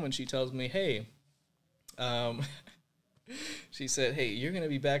same woman, she tells me, hey, she said, hey, you're going to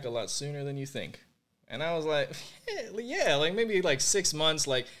be back a lot sooner than you think. And I was like, yeah, like maybe like 6 months,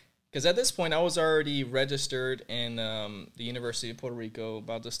 like, because at this point I was already registered in the University of Puerto Rico,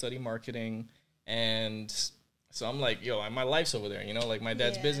 about to study marketing. And so I'm like, yo, my life's over there, like my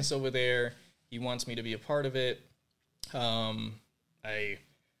dad's business over there. He wants me to be a part of it.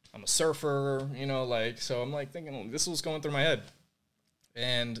 I'm a surfer, so I'm like thinking, this was going through my head.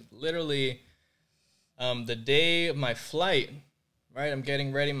 And literally, the day of my flight, right, I'm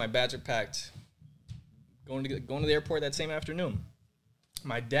getting ready, my bags are packed, going to the airport that same afternoon.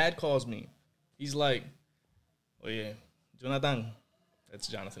 My dad calls me. He's like, oye, Jonathan, that's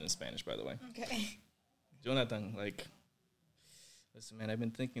Jonathan in Spanish, by the way. Okay. Jonathan, like, listen, man, I've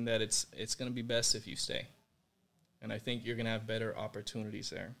been thinking that it's going to be best if you stay. And I think you're going to have better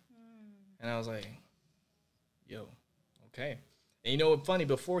opportunities there. And I was like, yo, okay. And what's funny?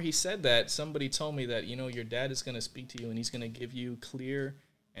 Before he said that, somebody told me that, your dad is going to speak to you and he's going to give you clear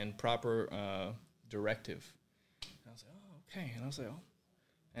and proper directive. And I was like, oh, okay. And I was like, oh.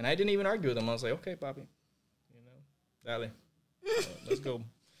 And I didn't even argue with him. I was like, okay, papi. Dale. Let's go.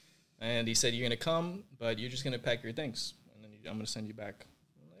 And he said, you're going to come, but you're just going to pack your things. And then I'm going to send you back.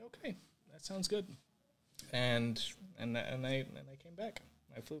 I'm like, okay, that sounds good. And I came back.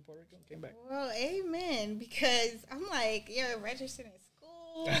 I flew to Puerto Rico and came back. Well, amen. Because I'm like, you're registered in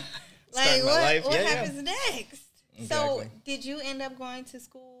school. Like, what happens next? Exactly. So, did you end up going to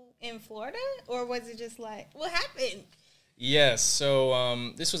school in Florida, or was it just like, what happened? Yes.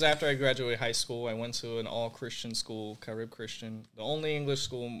 So, this was after I graduated high school. I went to an all-Christian school, Carib Christian, the only English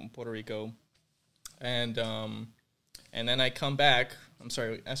school in Puerto Rico. And then I come back. I'm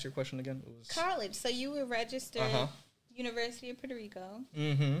sorry, ask your question again. It was college. So, you were registered University of Puerto Rico,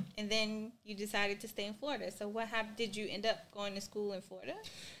 and then you decided to stay in Florida. So what happened? Did you end up going to school in Florida?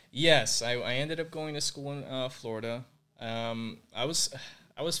 Yes, I ended up going to school in Florida. I was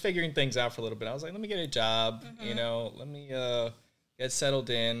figuring things out for a little bit. I was like, let me get a job, let me get settled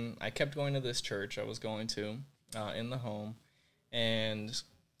in. I kept going to this church I was going to in the home, and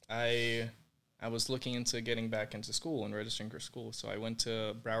I was looking into getting back into school and registering for school. So I went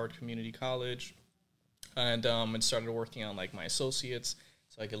to Broward Community College. And started working on like my associates,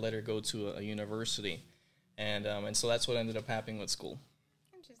 so I could let her go to a university, and so that's what ended up happening with school.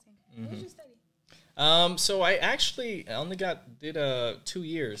 Interesting. What did you study? So I actually only did 2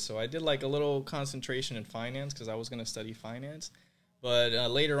 years. So I did like a little concentration in finance because I was going to study finance, but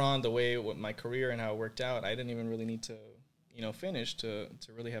later on, the way with my career and how it worked out, I didn't even really need to finish to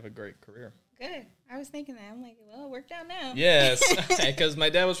really have a great career. Good. I was thinking that. I'm like, well, it worked out now. Yes, because my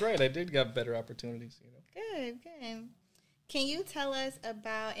dad was right. I did get better opportunities. Good. Can you tell us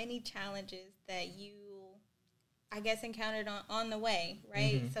about any challenges that you, I guess, encountered on the way,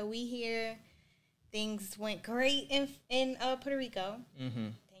 right? So we hear things went great in Puerto Rico.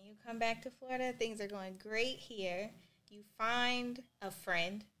 Then you come back to Florida. Things are going great here. You find a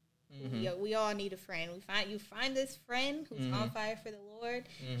friend, We all need a friend. You find this friend who's on fire for the Lord.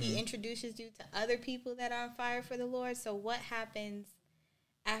 He introduces you to other people that are on fire for the Lord. So what happens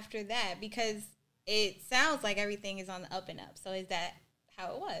after that? Because it sounds like everything is on the up and up. So is that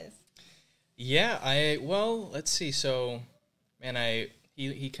how it was? Yeah, well, let's see. So, man,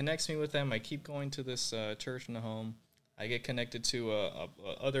 he connects me with them. I keep going to this church in the home. I get connected to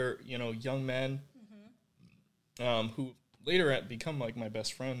other, young men who later become like my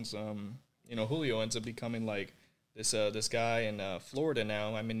best friends. Julio ends up becoming like this guy in Florida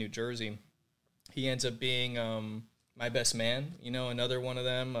now. I'm in New Jersey. He ends up being my best man. Another one of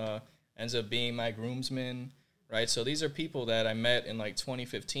them ends up being my groomsman. Right, so these are people that I met in like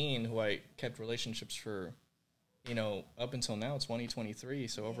 2015 who I kept relationships for, up until now, 2023.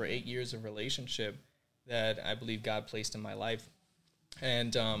 So over 8 years of relationship that I believe God placed in my life.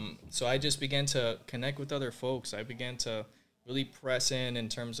 And so I just began to connect with other folks. I began to really press in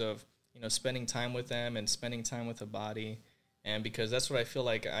terms of, spending time with them and spending time with the body. And because that's what I feel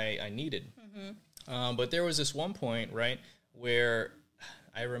like I needed. But there was this one point, right, where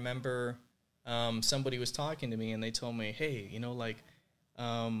I remember somebody was talking to me and they told me, hey, I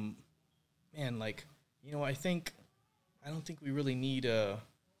don't think we really need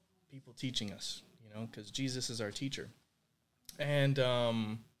people teaching us, because Jesus is our teacher. And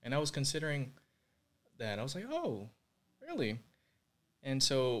I was considering that. I was like, oh, really? And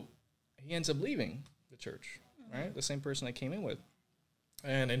so he ends up leaving the church, right? The same person I came in with,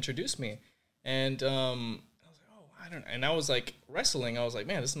 and introduced me. And I was like, oh, and I was like wrestling. I was like,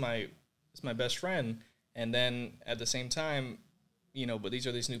 man, this is my best friend. And then at the same time, but these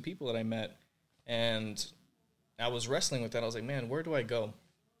are these new people that I met. And I was wrestling with that. I was like, man, where do I go?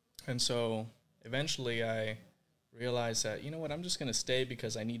 And so eventually I realized that, I'm just going to stay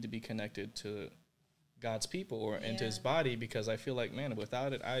because I need to be connected to God's people and to his body, because I feel like, man,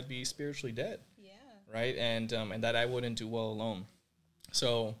 without it, I'd be spiritually dead. Yeah. Right. And that I wouldn't do well alone.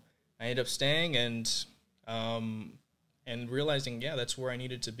 So I ended up staying and realizing, that's where I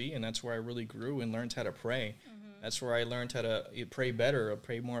needed to be. And that's where I really grew and learned how to pray. That's where I learned how to pray better,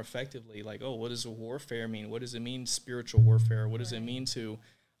 pray more effectively. Like, what does warfare mean? What does it mean, spiritual warfare? What does it mean to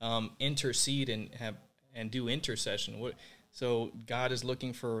intercede and do intercession? So God is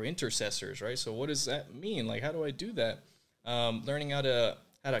looking for intercessors, right? So what does that mean? Like, how do I do that? Learning how to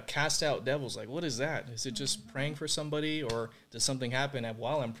cast out devils. Like, what is that? Is it just praying for somebody, or does something happen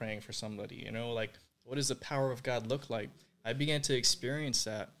while I'm praying for somebody? Like, what does the power of God look like? I began to experience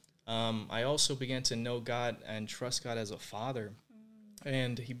that. I also began to know God and trust God as a father.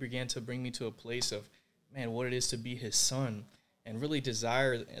 And he began to bring me to a place of, man, what it is to be his son, and really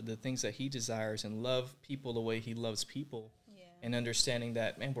desire the things that he desires and love people the way he loves people. And understanding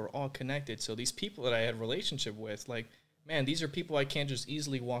that, man, we're all connected. So these people that I had a relationship with, like, man, these are people I can't just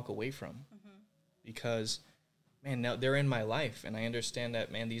easily walk away from because, man, now they're in my life. And I understand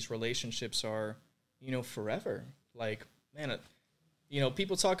that, man, these relationships are, forever. Like, man,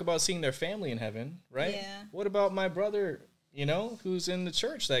 people talk about seeing their family in heaven, right? Yeah. What about my brother, who's in the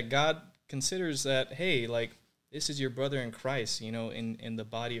church, that God considers that, hey, like, this is your brother in Christ, in the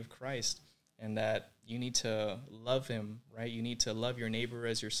body of Christ, and that you need to love him, right? You need to love your neighbor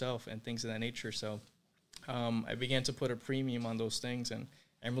as yourself and things of that nature. So I began to put a premium on those things and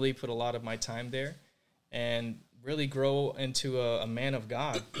really put a lot of my time there and really grow into a man of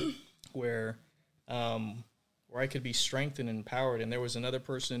God where I could be strengthened and empowered. And there was another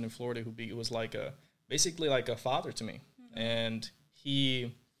person in Florida who was basically like a father to me. And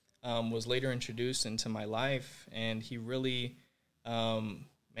he was later introduced into my life, and he really,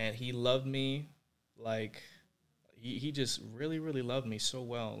 he loved me. Like, he just really, really loved me so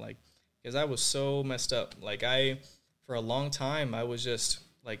well. Like, because I was so messed up. Like, for a long time, I was just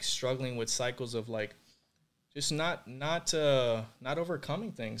like struggling with cycles of like, just not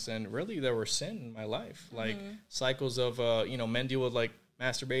overcoming things. And really there were sin in my life, like cycles of, men deal with like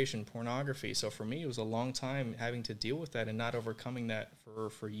masturbation, pornography. So for me, it was a long time having to deal with that and not overcoming that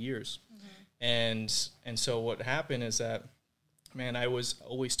for years. And so what happened is that, man, I was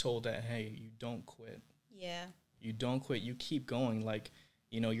always told that, hey, you don't quit. Yeah. You don't quit. You keep going. Like,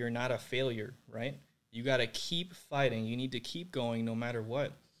 you're not a failure, right? You got to keep fighting. You need to keep going no matter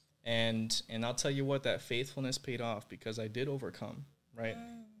what. And I'll tell you what, that faithfulness paid off because I did overcome, right?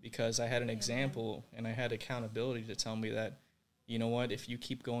 Because I had an example and I had accountability to tell me that, you know what, if you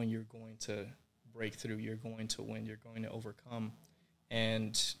keep going, you're going to break through. You're going to win. You're going to overcome.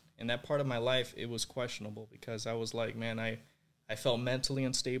 And in that part of my life, it was questionable because I was like, man, I felt mentally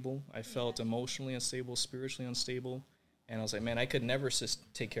unstable. I felt emotionally unstable, spiritually unstable. And I was like, man, I could never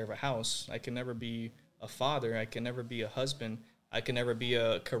take care of a house. I could never be a father. I could never be a husband. I can never be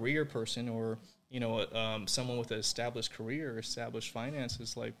a career person or, someone with an established career or established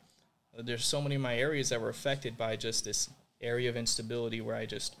finances. Like, there's so many of my areas that were affected by just this area of instability where I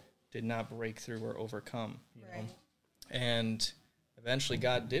just did not break through or overcome, you know. And eventually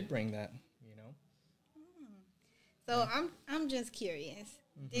God did bring that, you know. So I'm just curious.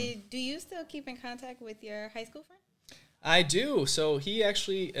 Do you still keep in contact with your high school friend? I do. So he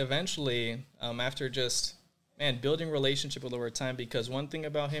actually eventually, after just, building relationship with over time, because one thing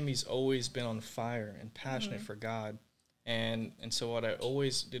about him, he's always been on fire and passionate for God. And so what I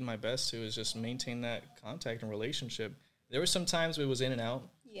always did my best to is just maintain that contact and relationship. There were some times where it was in and out.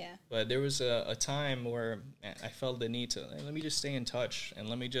 Yeah. But there was a time where I felt the need to, let me just stay in touch and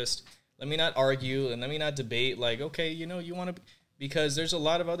let me not argue and let me not debate. Like, okay, you want to, because there's a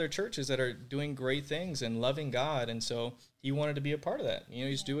lot of other churches that are doing great things and loving God. And so he wanted to be a part of that. You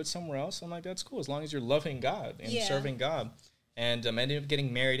just do it somewhere else. I'm like, that's cool. As long as you're loving God and serving God. And ended up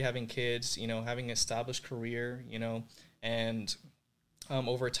getting married, having kids, having an established career, and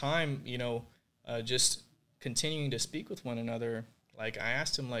over time, just continuing to speak with one another. Like, I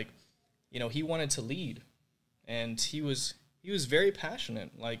asked him, like, he wanted to lead, and he was very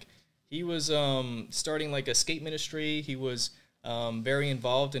passionate. Like, he was starting like a skate ministry. He was very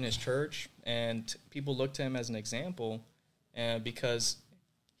involved in his church, and people looked to him as an example, because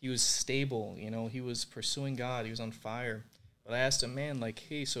he was stable. He was pursuing God. He was on fire. But I asked him, man, like,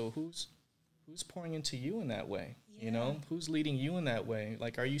 hey, so who's pouring into you in that way? Who's leading you in that way?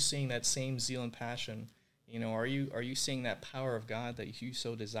 Like, are you seeing that same zeal and passion? Are you seeing that power of God that you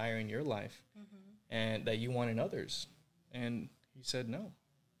so desire in your life and that you want in others? And he said no.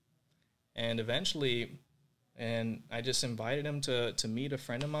 And eventually, I just invited him to meet a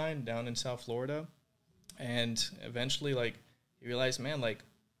friend of mine down in South Florida. And eventually, like, he realized, man, like,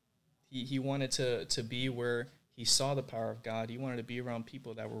 he wanted to be where he saw the power of God. He wanted to be around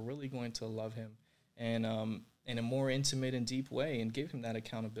people that were really going to love him and in a more intimate and deep way and give him that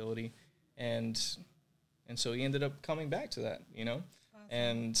accountability. And so he ended up coming back to that, Awesome.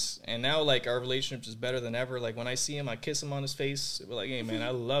 And now, like, our relationship is better than ever. Like, when I see him, I kiss him on his face. We're like, hey, man,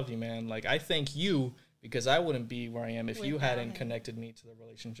 I love you, man. Like, I thank you because I wouldn't be where I am if you hadn't connected me to the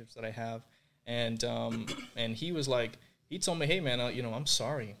relationships that I have. And he was like, he told me, hey, man, I'm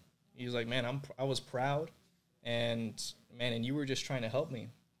sorry. He was like, man, I was proud. And you were just trying to help me.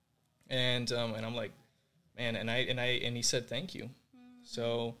 And I'm like, man, and he said, thank you.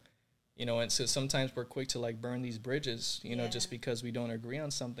 So, and so sometimes we're quick to, like, burn these bridges, just because we don't agree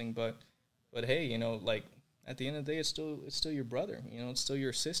on something. But hey, like, at the end of the day, it's still your brother, it's still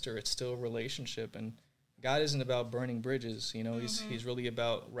your sister. It's still a relationship. And God isn't about burning bridges. He's really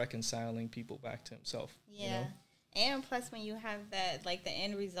about reconciling people back to himself. Yeah. And plus, when you have that, like, the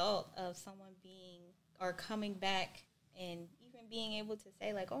end result of someone being or coming back and even being able to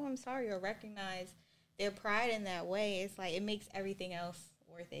say, like, oh, I'm sorry, or recognize their pride in that way, it's like it makes everything else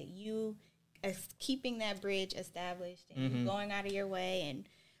worth it. You keeping that bridge established and you going out of your way and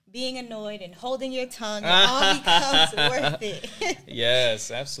being annoyed and holding your tongue, it all becomes worth it.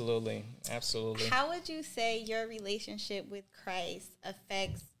 Yes, absolutely. Absolutely. How would you say your relationship with Christ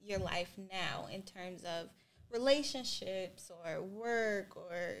affects your life now in terms of relationships or work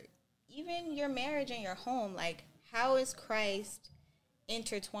or even your marriage and your home? Like, how is Christ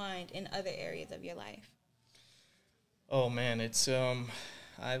intertwined in other areas of your life? Oh, man, it's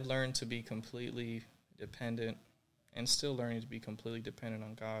I've learned to be completely dependent and still learning to be completely dependent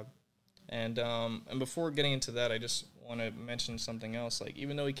on God. And before getting into that, I just want to mention something else. Like,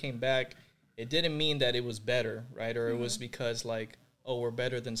 even though he came back, it didn't mean that it was better, right? Or it was because, like, oh, we're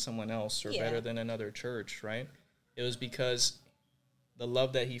better than someone else or better than another church, right? It was because the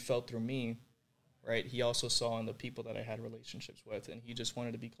love that he felt through me, right, he also saw in the people that I had relationships with, and he just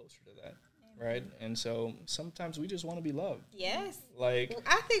wanted to be closer to that, right? And so sometimes we just want to be loved. Yes. Like,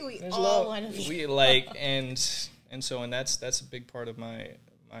 I think we all want to be we like, and so that's a big part of my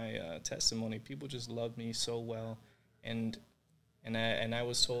testimony. People just love me so well, and I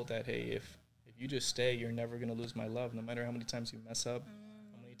was told that, hey, if you just stay, you're never gonna lose my love, no matter how many times you mess up,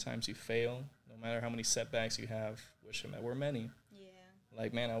 how many times you fail, no matter how many setbacks you have, which were many. Yeah.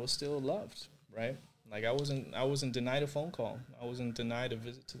 Like, man, I was still loved, right? Like, I wasn't denied a phone call. I wasn't denied a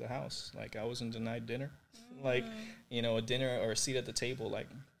visit to the house. Like, I wasn't denied dinner. Like, a dinner or a seat at the table. Like,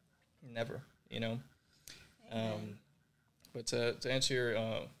 never. But to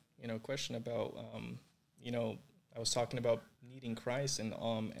answer your question about I was talking about needing Christ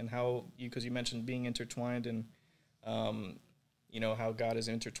and how because you mentioned being intertwined and how God is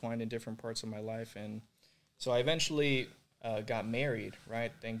intertwined in different parts of my life. And so I eventually got married,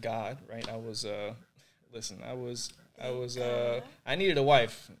 right? Thank God, right? I was I needed a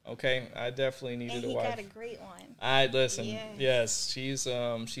wife. Okay, I definitely needed And a he wife. got a great one. I listen. Yes. Yes,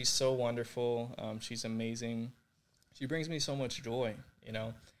 she's so wonderful. She's amazing. She brings me so much joy, you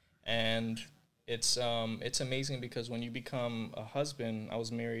know, and it's amazing because when you become a husband, I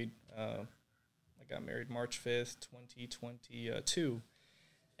was married. I got married March 5th, 2022,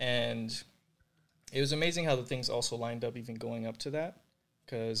 and it was amazing how the things also lined up even going up to that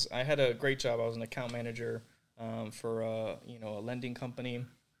because I had a great job. I was an account manager for a lending company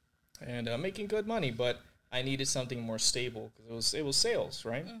and making good money, but I needed something more stable because it was sales,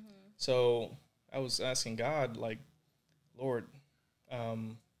 right? So I was asking God, like, Lord,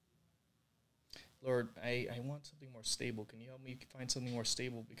 Lord, I want something more stable. Can you help me find something more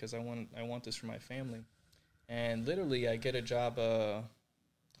stable because I want this for my family. And literally, I get a job.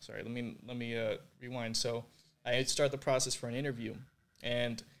 Sorry, let me rewind. So I start the process for an interview,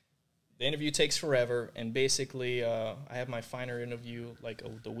 and the interview takes forever. And basically, I have my final interview like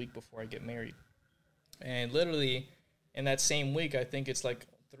the week before I get married. And literally, in that same week, I think it's like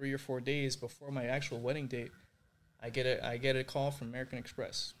 3 or 4 days before my actual wedding date, I get a call from American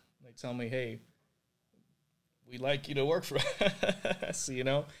Express. They tell me, hey, we'd like you to work for us, you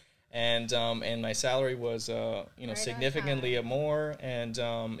know. And my salary was Right significantly more, and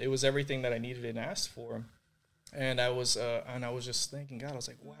it was everything that I needed and asked for. And I was just thanking God. I was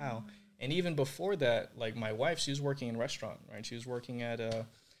like, wow. And even before that, like my wife, she was working in a restaurant, right? She was working at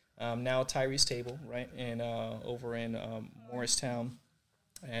now Tyrese Table, right, and over in Morristown,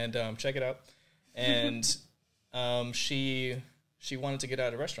 and check it out. And she wanted to get out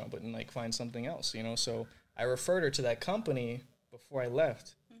of the restaurant, but like find something else, you know. So I referred her to that company before I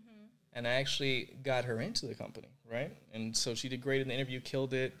left. And I actually got her into the company, right? And so she did great in the interview,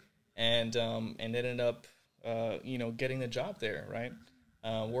 killed it, and ended up, getting the job there, right?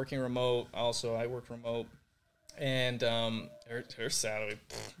 Working remote. Also, I work remote, and her salary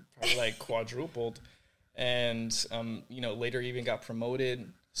probably like quadrupled, and later even got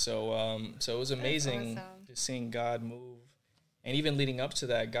promoted. So it was amazing just seeing God move, and even leading up to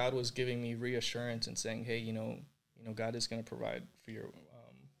that, God was giving me reassurance and saying, hey, God is going to provide for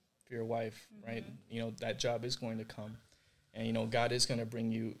your wife, right? That job is going to come, and God is going to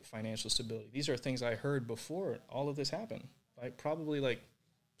bring you financial stability. These are things I heard before all of this happened, like probably like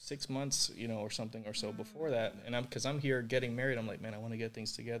 6 months, or something or so before that. And because I'm here getting married, I'm like, man, I want to get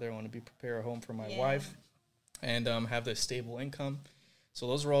things together. I want to prepare a home for my wife, and have this stable income. So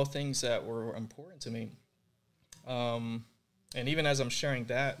those are all things that were important to me. And even as I'm sharing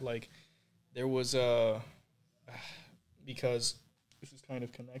that, like there was because this is kind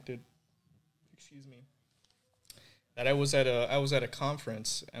of connected. Excuse me. That I was at a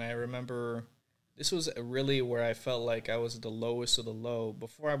conference, and I remember this was really where I felt like I was the lowest of the low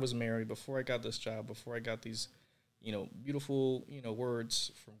before I was married, before I got this job, before I got these, beautiful,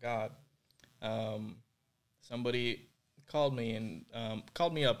 words from God. Somebody called me and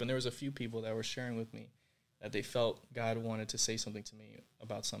called me up, and there was a few people that were sharing with me that they felt God wanted to say something to me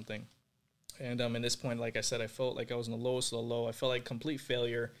about something. And at this point, like I said, I felt like I was in the lowest of the low. I felt like complete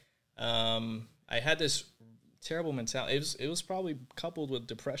failure. I had this terrible mentality. It was probably coupled with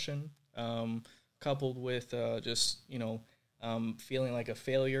depression, coupled with just feeling like a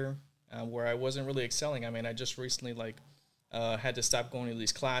failure, where I wasn't really excelling. I mean, I just recently had to stop going to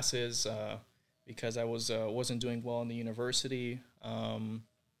these classes because I wasn't doing well in the university.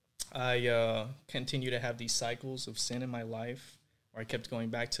 I continue to have these cycles of sin in my life, where I kept going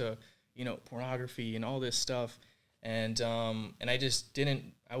back to pornography and all this stuff, and I just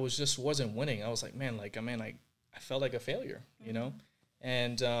wasn't winning. I was like, man, I felt like a failure,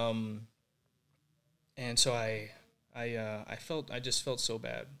 and so I just felt so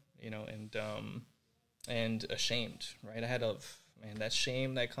bad, and ashamed, right? That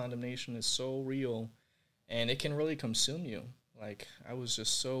shame, that condemnation is so real, and it can really consume you. Like I was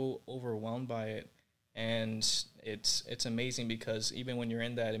just so overwhelmed by it. And it's amazing because even when you're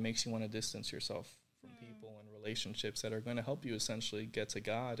in that, it makes you want to distance yourself from people and relationships that are going to help you essentially get to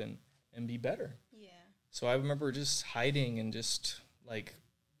God and be better. Yeah. So I remember just hiding and just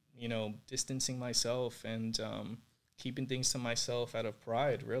distancing myself and keeping things to myself out of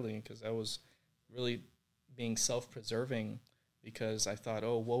pride, really, because I was really being self-preserving because I thought,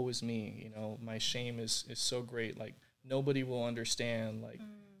 oh, woe is me. My shame is so great. Like nobody will understand. Like.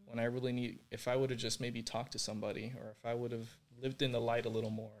 When I really if I would have just maybe talked to somebody, or if I would have lived in the light a little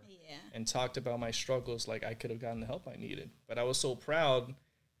more and talked about my struggles, like I could have gotten the help I needed. But I was so proud,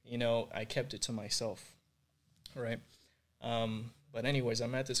 I kept it to myself, right? But anyways,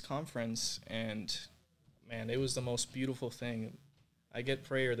 I'm at this conference, and man, it was the most beautiful thing. I get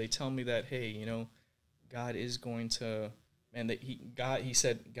prayer. They tell me that, hey, God is going to, man, that he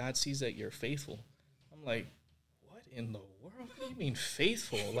said, God sees that you're faithful. I'm like, what in the world? What do you mean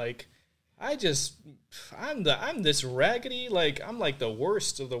faithful? Like, I'm this raggedy, like, I'm like the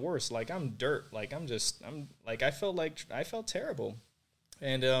worst of the worst. Like, I'm dirt. Like, I felt terrible.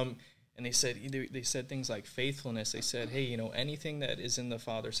 And they said things like faithfulness. They said, hey, anything that is in the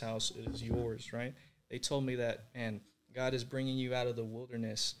Father's house is yours, right? They told me that, man, God is bringing you out of the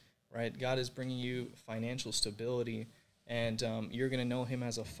wilderness, right? God is bringing you financial stability, and you're going to know him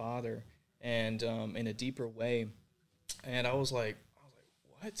as a father, and in a deeper way. And I was like,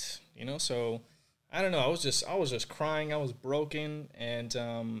 what? So I don't know. I was just crying. I was broken, and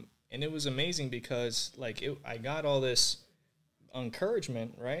it was amazing because I got all this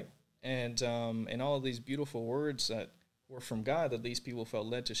encouragement, right? And all of these beautiful words that were from God that these people felt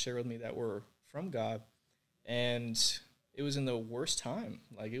led to share with me that were from God. And it was in the worst time.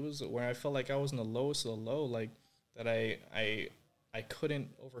 Like, it was where I felt like I was in the lowest of the low, like that I couldn't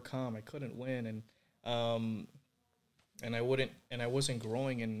overcome, I couldn't win, and I wasn't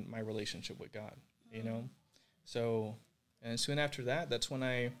growing in my relationship with God, So, and soon after that, that's when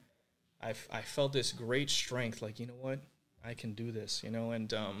I felt this great strength, like, you know what, I can do this,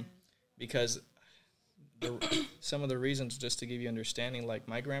 and because some of the reasons, just to give you understanding, like,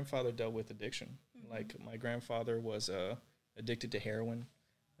 my grandfather dealt with addiction. Like, my grandfather was addicted to heroin.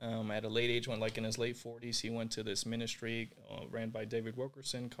 At a late age, when in his late 40s, he went to this ministry ran by David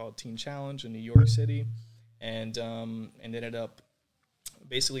Wilkerson called Teen Challenge in New York City, and ended up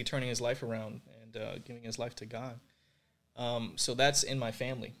basically turning his life around and giving his life to God. So that's in my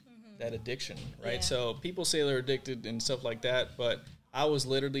family, that addiction, right? Yeah. So people say they're addicted and stuff like that, but I was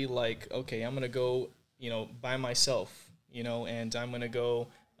literally like, okay, I'm going to go, by myself, and I'm going to go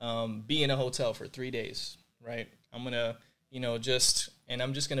be in a hotel for 3 days, right? I'm going to,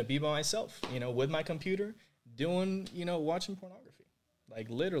 I'm just going to be by myself, with my computer doing, watching pornography, like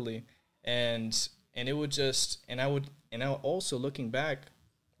literally. And it would just, and I also looking back,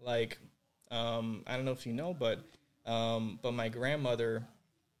 like, I don't know if you know, but my grandmother,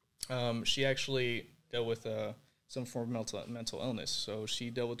 she actually dealt with some form of mental illness. So she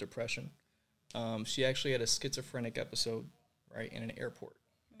dealt with depression. She actually had a schizophrenic episode, right, in an airport.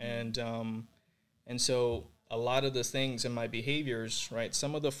 And so a lot of the things in my behaviors, right,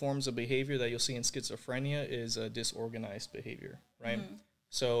 some of the forms of behavior that you'll see in schizophrenia is a disorganized behavior, right?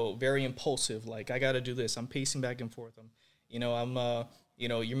 So very impulsive, like, I got to do this. I'm pacing back and forth.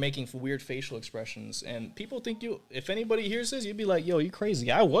 You're making weird facial expressions. And people think if anybody hears this, you'd be like, yo, you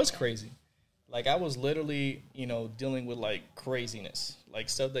crazy. I was crazy. Like, I was literally, dealing with, like, craziness, like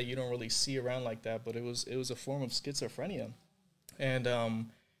stuff that you don't really see around like that. But it was a form of schizophrenia. And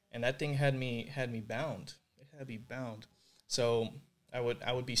that thing had me bound. It had me bound. So I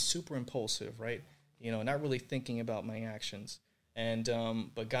would be super impulsive, right? Not really thinking about my actions. And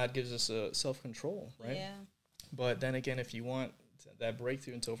but God gives us a self-control, right? Yeah. But then again, if you want that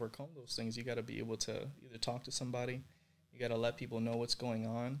breakthrough and to overcome those things, you got to be able to either talk to somebody, you got to let people know what's going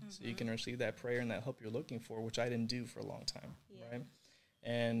on, so you can receive that prayer and that help you're looking for, which I didn't do for a long time, right?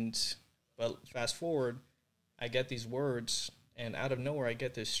 But fast forward, I get these words, and out of nowhere, I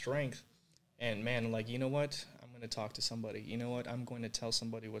get this strength, and man, like, you know what? I'm going to talk to somebody. You know what? I'm going to tell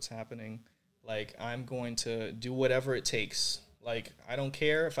somebody what's happening. Like, I'm going to do whatever it takes. Like, I don't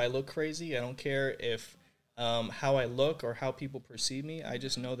care if I look crazy. I don't care if how I look or how people perceive me. I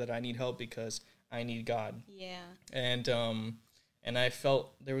just know that I need help because I need God. Yeah. And I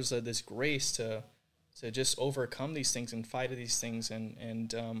felt there was this grace to just overcome these things and fight these things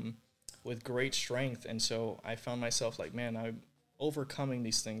and with great strength. And so I found myself like, man, I'm overcoming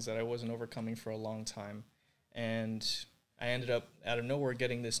these things that I wasn't overcoming for a long time. And I ended up out of nowhere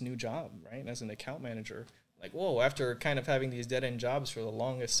getting this new job, right, as an account manager. Like, whoa, after kind of having these dead-end jobs for the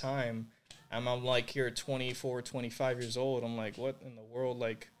longest time, I'm like here at 24, 25 years old. I'm like, what in the world?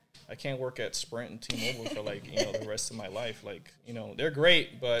 Like, I can't work at Sprint and T-Mobile for, like, the rest of my life. Like, they're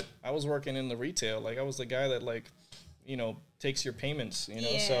great, but I was working in the retail. Like, I was the guy that, like, takes your payments,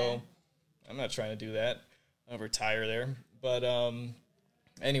 Yeah. So I'm not trying to do that. I'll retire there. But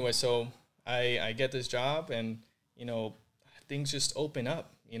anyway, so I get this job and, things just open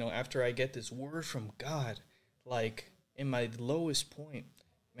up, after I get this word from God. Like, in my lowest point,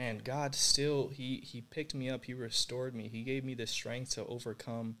 man, God still, he picked me up, he restored me, he gave me the strength to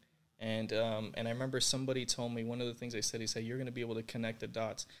overcome. And I remember somebody told me, one of the things they said, he said, you're going to be able to connect the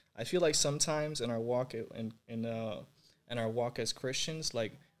dots. I feel like sometimes in our walk in our walk as Christians,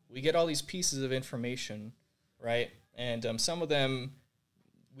 like, we get all these pieces of information, right? And some of them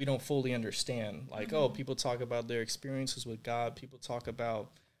we don't fully understand. Like, people talk about their experiences with God. People talk about,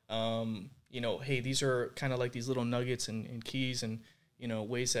 hey, these are kind of like these little nuggets and keys and,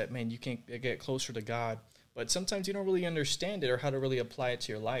 ways that, man, you can get closer to God. But sometimes you don't really understand it or how to really apply it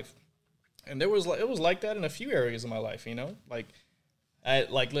to your life. And it was like that in a few areas of my life,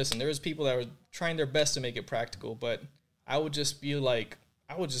 listen, there was people that were trying their best to make it practical, but I would just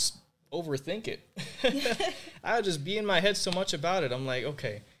overthink it. I would just be in my head so much about it. I'm like,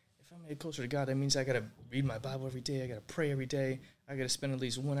 okay, if I'm made closer to God, that means I got to read my Bible every day. I got to pray every day. I got to spend at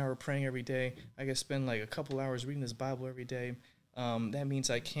least 1 hour praying every day. I got to spend like a couple hours reading this Bible every day. That means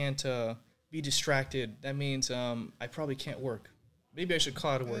I can't be distracted. That means I probably can't work. Maybe I should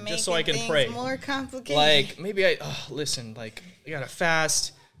call it work just so I can pray. More complicated. Like maybe I gotta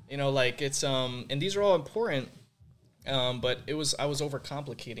fast. It's and these are all important. But I was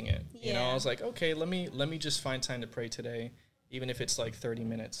overcomplicating it. I was like, okay, let me just find time to pray today, even if it's like 30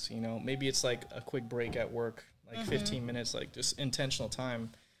 minutes. Maybe it's like a quick break at work, like 15 minutes, like just intentional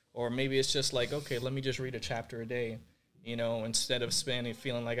time, or maybe it's just like, okay, let me just read a chapter a day. Instead of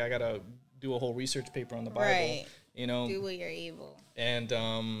feeling like I gotta do a whole research paper on the Bible. Right. Do what you're able. And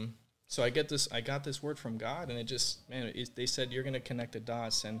so I got this word from God, and they said you're gonna connect the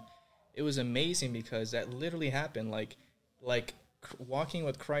dots, and it was amazing because that literally happened. Like walking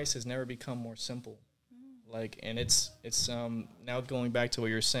with Christ has never become more simple. And it's now going back to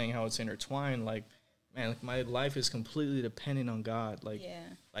what you're saying, how it's intertwined. Like, man, my life is completely dependent on God.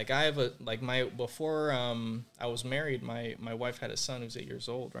 I have before I was married, my wife had a son who's 8 years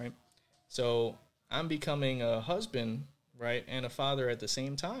old, right? So I'm becoming a husband, right, and a father at the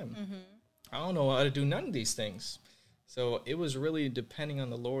same time. I don't know how to do none of these things. So it was really depending on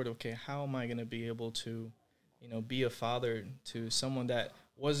the Lord. Okay, how am I going to be able to, be a father to someone that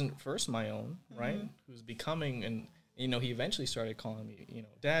wasn't first my own, right? Who's becoming, and he eventually started calling me,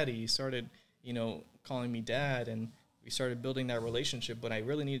 daddy. He started, calling me dad, and we started building that relationship. But I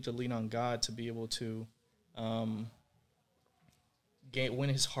really needed to lean on God to be able to win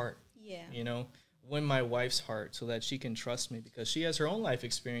his heart. Yeah. Win my wife's heart so that she can trust me, because she has her own life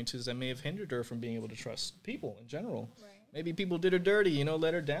experiences that may have hindered her from being able to trust people in general. Right. Maybe people did her dirty,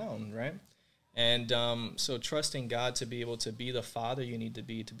 let her down, right? And so trusting God to be able to be the father you need to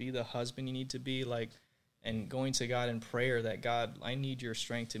be the husband you need to be, and going to God in prayer that, God, I need your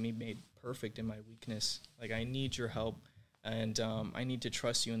strength to be made perfect in my weakness. I need your help, and I need to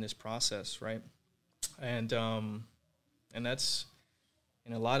trust you in this process, right? And that's...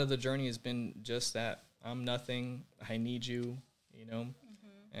 And a lot of the journey has been just that. I'm nothing. I need you,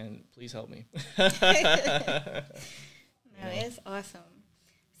 and please help me. It's awesome.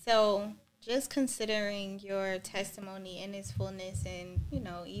 So just considering your testimony in its fullness and,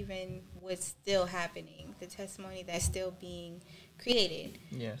 even what's still happening, the testimony that's still being created.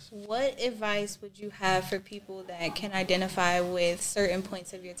 Yes. What advice would you have for people that can identify with certain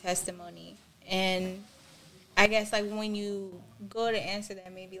points of your testimony? And I guess, when you go to answer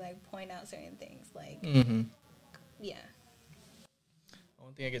that, maybe, point out certain things, yeah.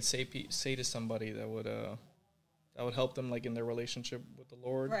 One thing I could say to somebody that would help them, in their relationship with the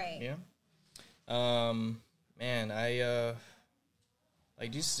Lord. Right. Yeah. Man, I,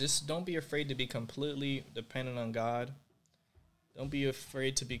 just don't be afraid to be completely dependent on God. Don't be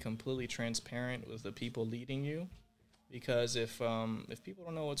afraid to be completely transparent with the people leading you, because if people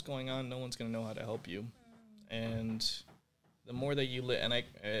don't know what's going on, no one's going to know how to help you. And the more that you and I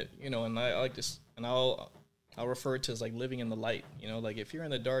like this, and I'll refer to it as living in the light. If you're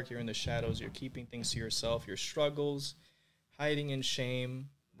in the dark, you're in the shadows. You're keeping things to yourself, your struggles, hiding in shame,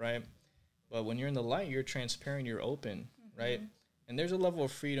 right? But when you're in the light, you're transparent, you're open, right? And there's a level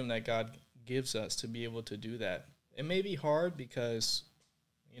of freedom that God gives us to be able to do that. It may be hard because,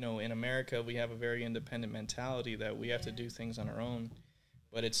 in America, we have a very independent mentality that we have to do things on our own.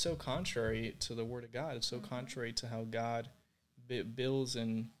 But it's so contrary to the Word of God. It's so contrary to how God builds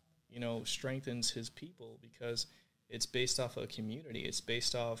and, strengthens his people, because it's based off a community. It's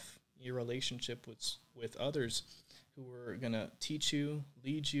based off your relationship with others who are going to teach you,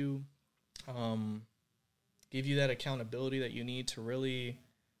 lead you, give you that accountability that you need to really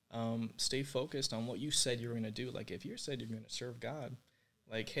stay focused on what you said you were going to do. If you said you're going to serve God,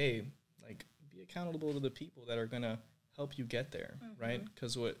 hey, be accountable to the people that are going to help you get there, right?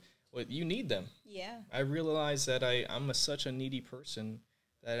 Because what you need them. Yeah. I realize that I'm such a needy person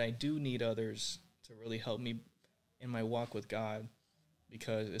that I do need others to really help me in my walk with God,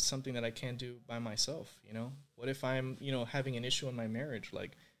 because it's something that I can't do by myself. What if I'm having an issue in my marriage?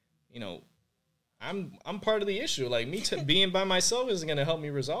 I'm part of the issue. Being by myself isn't going to help me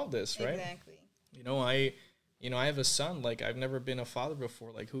resolve this, right? Exactly. I have a son. I've never been a father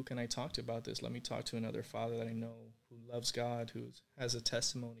before. Who can I talk to about this? Let me talk to another father that I know who loves God, who has a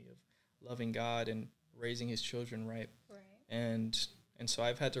testimony loving God and raising his children right. Right. And so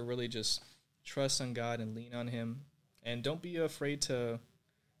I've had to really just trust on God and lean on him, and don't be afraid to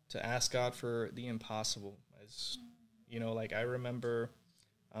ask God for the impossible. As you know, like I remember,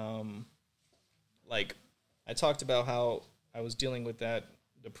 like I talked about how I was dealing with that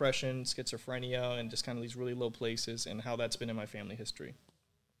depression, schizophrenia, and just kind of these really low places, and how that's been in my family history.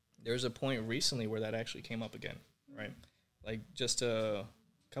 There's a point recently where that actually came up again, right? Like just a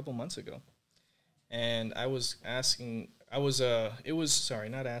couple months ago. And I was asking,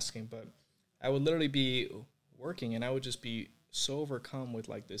 not asking, but I would literally be working and I would just be so overcome with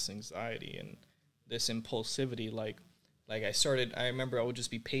like this anxiety and this impulsivity. Like I remember I would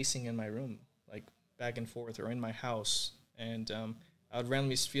just be pacing in my room, like back and forth, or in my house. And I would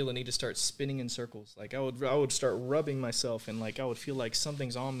randomly feel the need to start spinning in circles. Like I would start rubbing myself, and like I would feel like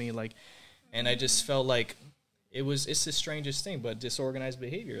something's on me. Like, and I just felt like it's the strangest thing, but disorganized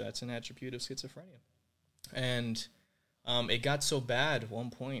behavior, that's an attribute of schizophrenia. And it got so bad at one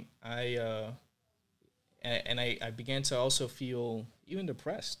point, I began to also feel even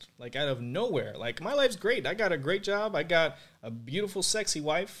depressed, like out of nowhere. Like my life's great. I got a great job. I got a beautiful, sexy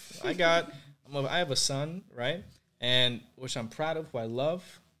wife. I have a son, right? And which I'm proud of, who I love.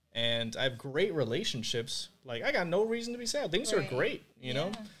 And I have great relationships. Like I got no reason to be sad. Things are great, you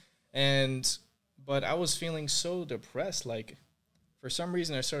know? But I was feeling so depressed. Like for some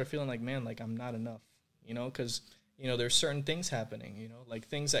reason I started feeling like, man, like I'm not enough, you know? Because, you know, there's certain things happening, you know, like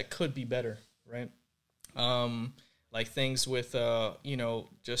things that could be better, right? Like things with, you know,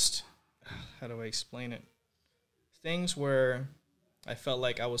 just, how do I explain it? Things where I felt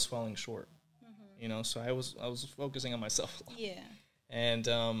like I was falling short, you know, so I was focusing on myself a lot. Yeah. And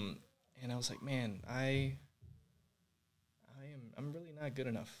I was like, man, I'm really not good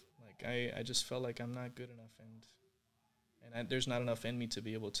enough. Like I just felt like I'm not good enough, and there's not enough in me to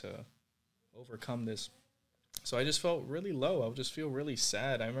be able to overcome this. So I just felt really low. I would just feel really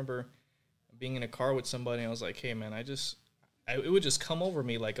sad. I remember being in a car with somebody, and I was like, hey man, it would just come over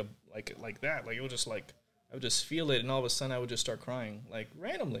me like that. Like it would just like, I would just feel it, and all of a sudden I would just start crying, like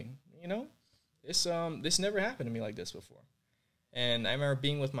randomly, you know? This never happened to me like this before. And I remember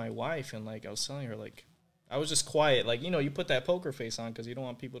being with my wife, and like I was telling her, like I was just quiet, like, you know, you put that poker face on because you don't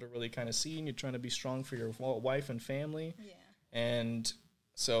want people to really kind of see, and you're trying to be strong for your wife and family. Yeah. And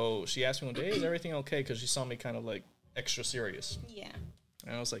so she asked me one day, hey, is everything okay? Because she saw me kind of like extra serious. Yeah.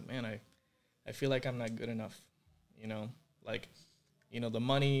 And I was like, man, I feel like I'm not good enough, you know, like, you know, the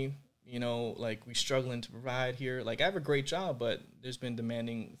money, you know, like we struggling to provide here. Like I have a great job, but there's been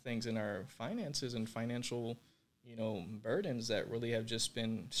demanding things in our finances and financial, you know, burdens that really have just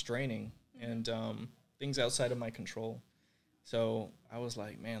been straining, and things outside of my control. So I was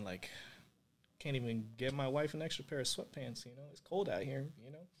like, man, like can't even get my wife an extra pair of sweatpants, you know, it's cold out here,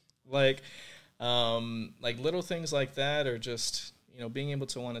 you know, like little things like that, or just, you know, being able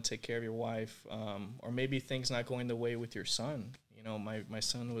to want to take care of your wife, or maybe things not going the way with your son. You know, my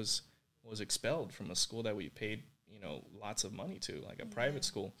son was expelled from a school that we paid, you know, lots of money to, like a private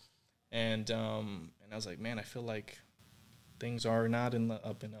school. And I was like, man, I feel like things are not in the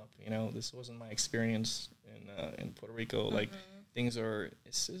up and up. You know, this wasn't my experience in Puerto Rico. Like things are,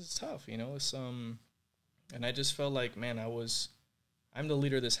 it's tough, you know, and I just felt like, man, I'm the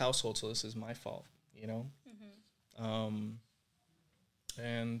leader of this household, so this is my fault, you know?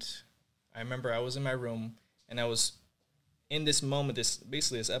 And I remember I was in my room, and I was in this moment,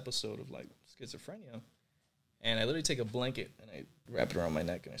 this episode of like schizophrenia, and I literally take a blanket and I wrap it around my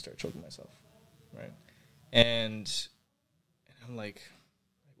neck and I start choking myself, right? And I'm like,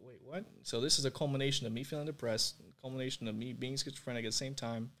 wait, what? So this is a culmination of me feeling depressed, a culmination of me being schizophrenic at the same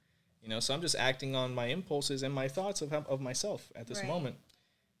time, you know. So I'm just acting on my impulses and my thoughts of myself at this moment.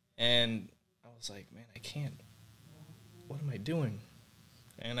 And I was like, man, I can't. What am I doing?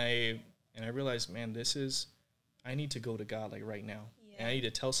 And I realized, man, I need to go to God like right now. Yeah. And I need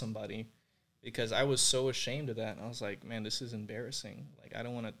to tell somebody, because I was so ashamed of that. And I was like, man, this is embarrassing. Like, I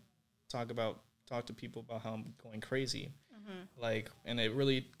don't want to talk to people about how I'm going crazy. Like, and it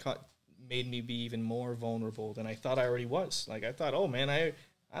really made me be even more vulnerable than I thought I already was. Like, I thought, oh man,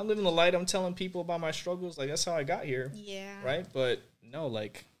 I live in the light. I'm telling people about my struggles. Like, that's how I got here. Yeah. Right. But no,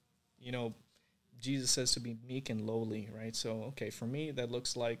 like, you know, Jesus says to be meek and lowly, right? So, okay, for me, that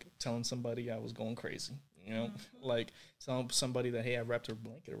looks like telling somebody I was going crazy, you know, like telling somebody that, hey, I wrapped a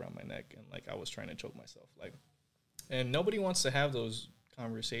blanket around my neck and like I was trying to choke myself. Like, and nobody wants to have those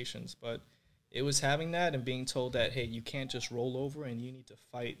conversations, but it was having that and being told that, hey, you can't just roll over and you need to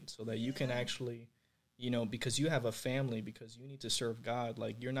fight so that you can actually, you know, because you have a family, because you need to serve God.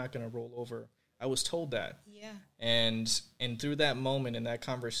 Like, you're not going to roll over. I was told that. Yeah. And through that moment in that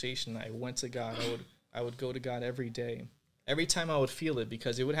conversation, I went to God. I would go to God every day. Every time I would feel it,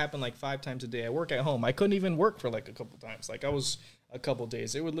 because it would happen like 5 times a day. I work at home. I couldn't even work for like a couple times. Like I was a couple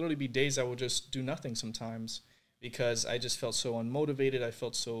days. It would literally be days I would just do nothing sometimes because I just felt so unmotivated. I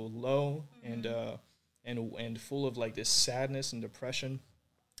felt so low and full of like this sadness and depression.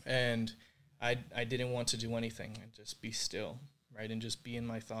 And I didn't want to do anything and just be still, right? And just be in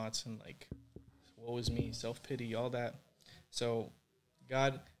my thoughts and like, woe is me, self-pity, all that. So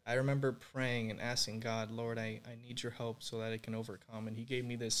God, I remember praying and asking God, Lord, I need your help so that I can overcome. And he gave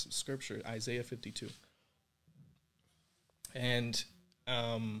me this scripture, Isaiah 52. And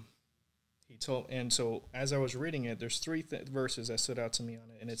so as I was reading it, there's 3 verses that stood out to me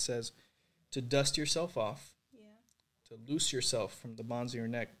on it. And it says, to dust yourself off, to loose yourself from the bonds of your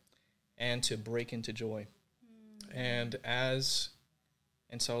neck, and to break into joy. And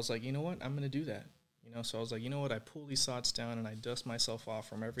so I was like, you know what? I'm going to do that. So I was like, you know what? I pull these thoughts down and I dust myself off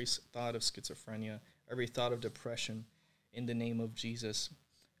from every thought of schizophrenia, every thought of depression in the name of Jesus.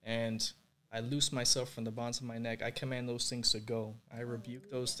 And I loose myself from the bonds of my neck. I command those things to go. I rebuke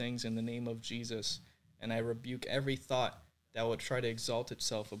those things in the name of Jesus. And I rebuke every thought that would try to exalt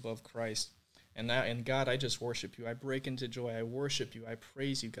itself above Christ. And God, I just worship you. I break into joy. I worship you. I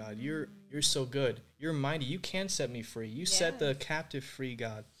praise you, God. You're so good. You're mighty. You can set me free. You set the captive free,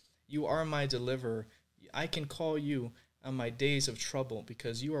 God. You are my deliverer. I can call you on my days of trouble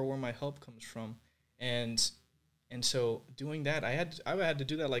because you are where my help comes from. And so doing that, I had to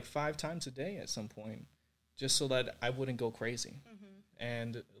do that like 5 times a day at some point just so that I wouldn't go crazy.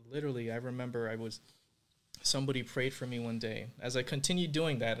 And literally, I remember somebody prayed for me one day as I continued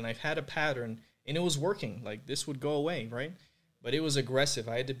doing that, and I've had a pattern, and it was working. Like, this would go away, right? But it was aggressive.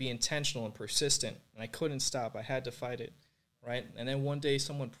 I had to be intentional and persistent, and I couldn't stop. I had to fight it, right? And then one day,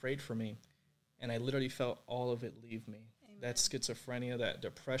 someone prayed for me, and I literally felt all of it leave me. Amen. That schizophrenia, that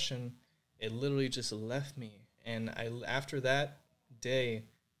depression, it literally just left me. And after that day,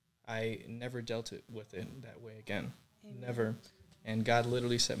 I never dealt with it that way again. Amen. Never. And God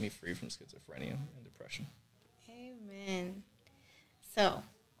literally set me free from schizophrenia and depression. Amen. So,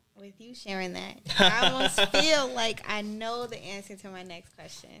 with you sharing that, I almost feel like I know the answer to my next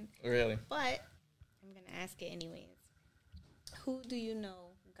question. Really? But I'm going to ask it anyways. Who do you know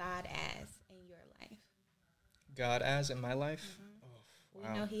God as in your life? God as in my life? Mm-hmm. Oh,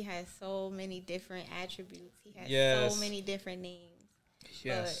 wow. We know he has so many different attributes. He has so many different names.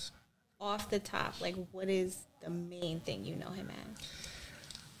 Yes. But off the top, like, what is the main thing you know him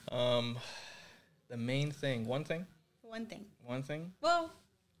as? The main thing. One thing? One thing. One thing? Well,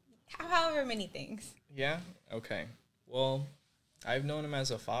 however many things. Yeah? Okay. Well, I've known him as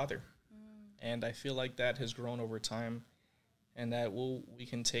a father. And I feel like that has grown over time. And that we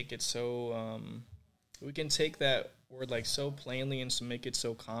can take it so, we can take that word like so plainly and to make it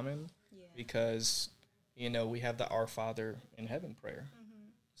so common. Yeah. Because, we have the Our Father in Heaven prayer. Mm-hmm.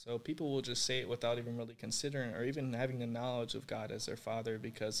 So people will just say it without even really considering or even having the knowledge of God as their Father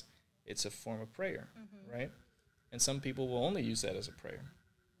because it's a form of prayer, right? And some people will only use that as a prayer.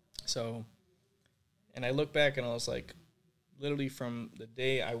 So, and I look back and I was like, literally from the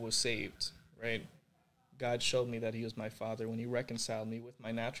day I was saved, right? God showed me that he was my father when he reconciled me with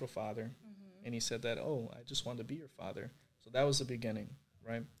my natural father. And he said that, oh, I just want to be your father. So that was the beginning,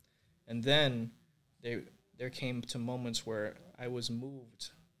 right? And then there came to moments where I was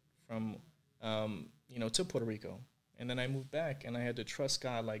moved from, to Puerto Rico. And then I moved back, and I had to trust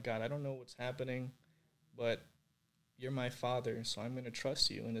God. Like, God, I don't know what's happening, but you're my father, so I'm going to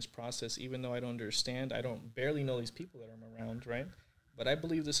trust you in this process, even though I don't understand. I don't barely know these people that I'm around, right? But I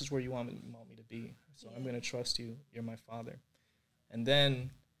believe this is where you want me to be. So I'm going to trust you. You're my father. And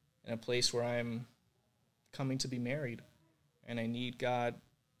then in a place where I'm coming to be married, and I need God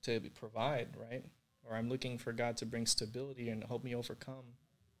to provide, right? Or I'm looking for God to bring stability and help me overcome.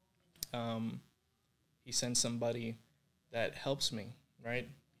 He sends somebody that helps me, right?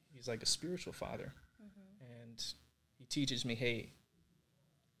 He's like a spiritual father. And he teaches me, hey,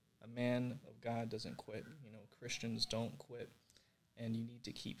 a man of God doesn't quit. Christians don't quit. And you need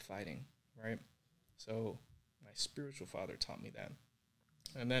to keep fighting, right? So my spiritual father taught me that.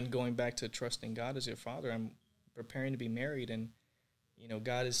 And then going back to trusting God as your father, I'm preparing to be married. And,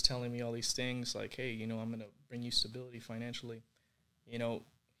 God is telling me all these things like, hey, I'm going to bring you stability financially.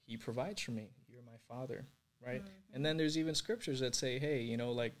 He provides for me. You're my father. Right? And then there's even scriptures that say, hey,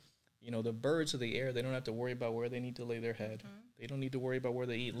 the birds of the air, they don't have to worry about where they need to lay their head. They don't need to worry about where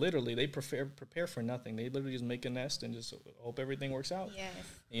they eat. Literally, they prepare for nothing. They literally just make a nest and just hope everything works out. Yes.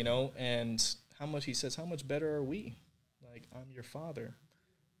 And he says, how much better are we? Like, I'm your father.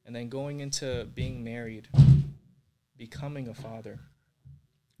 And then going into being married, becoming a father,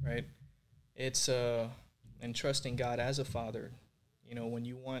 right? It's and trusting God as a father. You know, when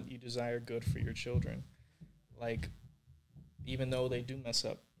you desire good for your children. Like, even though they do mess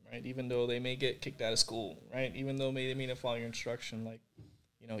up, right? Even though they may get kicked out of school, right? Even though they may not follow your instruction, like,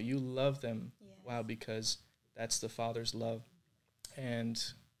 you know, you love them. Yes. Wow, because that's the father's love. And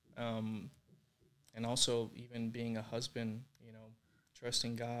also even being a husband, you know,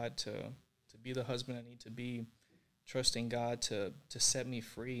 trusting God to be the husband I need to be, trusting God to set me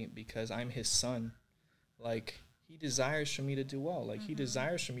free because I'm his son. Like, he desires for me to do well. Like, he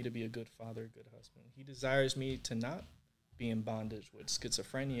desires for me to be a good father, a good husband. He desires me to not be in bondage with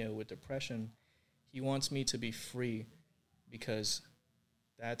schizophrenia, with depression. He wants me to be free because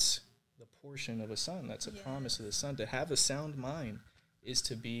that's the portion of a son. That's a promise of the son. To have a sound mind is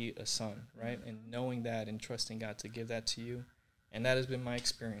to be a son, right? And knowing that and trusting God to give that to you. And that has been my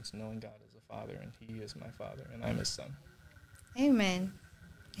experience, knowing God as a father, and he is my father, and I'm his son. Amen.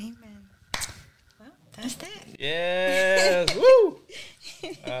 Amen. Well, that's that. Yes. Woo!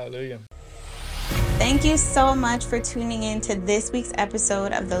 Hallelujah. Thank you so much for tuning in to this week's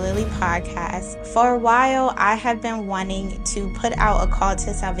episode of the Lily Podcast. For a while, I have been wanting to put out a call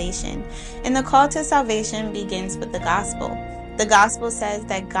to salvation. And the call to salvation begins with the gospel. The gospel says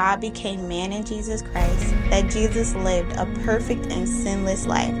that God became man in Jesus Christ, that Jesus lived a perfect and sinless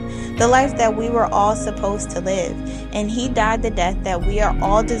life, the life that we were all supposed to live, and he died the death that we are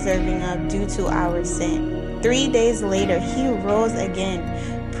all deserving of due to our sin. 3 days later, he rose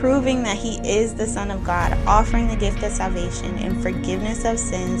again, proving that he is the Son of God, offering the gift of salvation and forgiveness of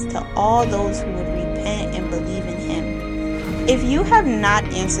sins to all those who would repent and believe in him. If you have not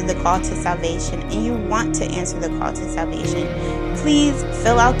answered the call to salvation and you want to answer the call to salvation, please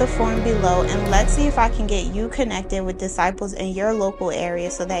fill out the form below and let's see if I can get you connected with disciples in your local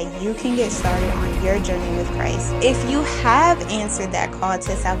area so that you can get started on your journey with Christ. If you have answered that call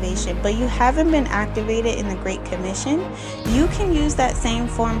to salvation but you haven't been activated in the Great Commission, you can use that same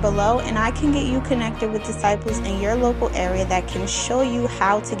form below and I can get you connected with disciples in your local area that can show you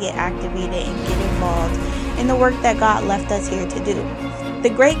how to get activated and get involved in the work that God left us here to do. The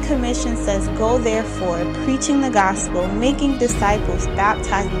Great Commission says, "Go therefore, preaching the gospel, making disciples,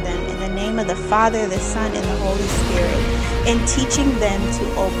 baptizing them in the name of the Father, the Son, and the Holy Spirit, and teaching them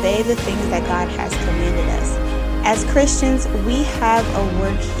to obey the things that God has commanded us." As Christians, we have a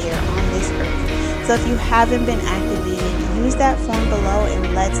work here on this earth. So if you haven't been activated, use that form below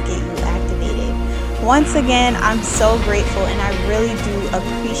and let's get you activated. Once again, I'm so grateful and I really do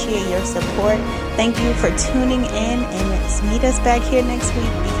appreciate your support. Thank you for tuning in and meet us back here next week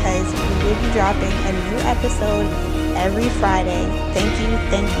because we will be dropping a new episode every Friday. Thank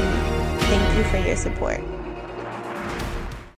you for your support.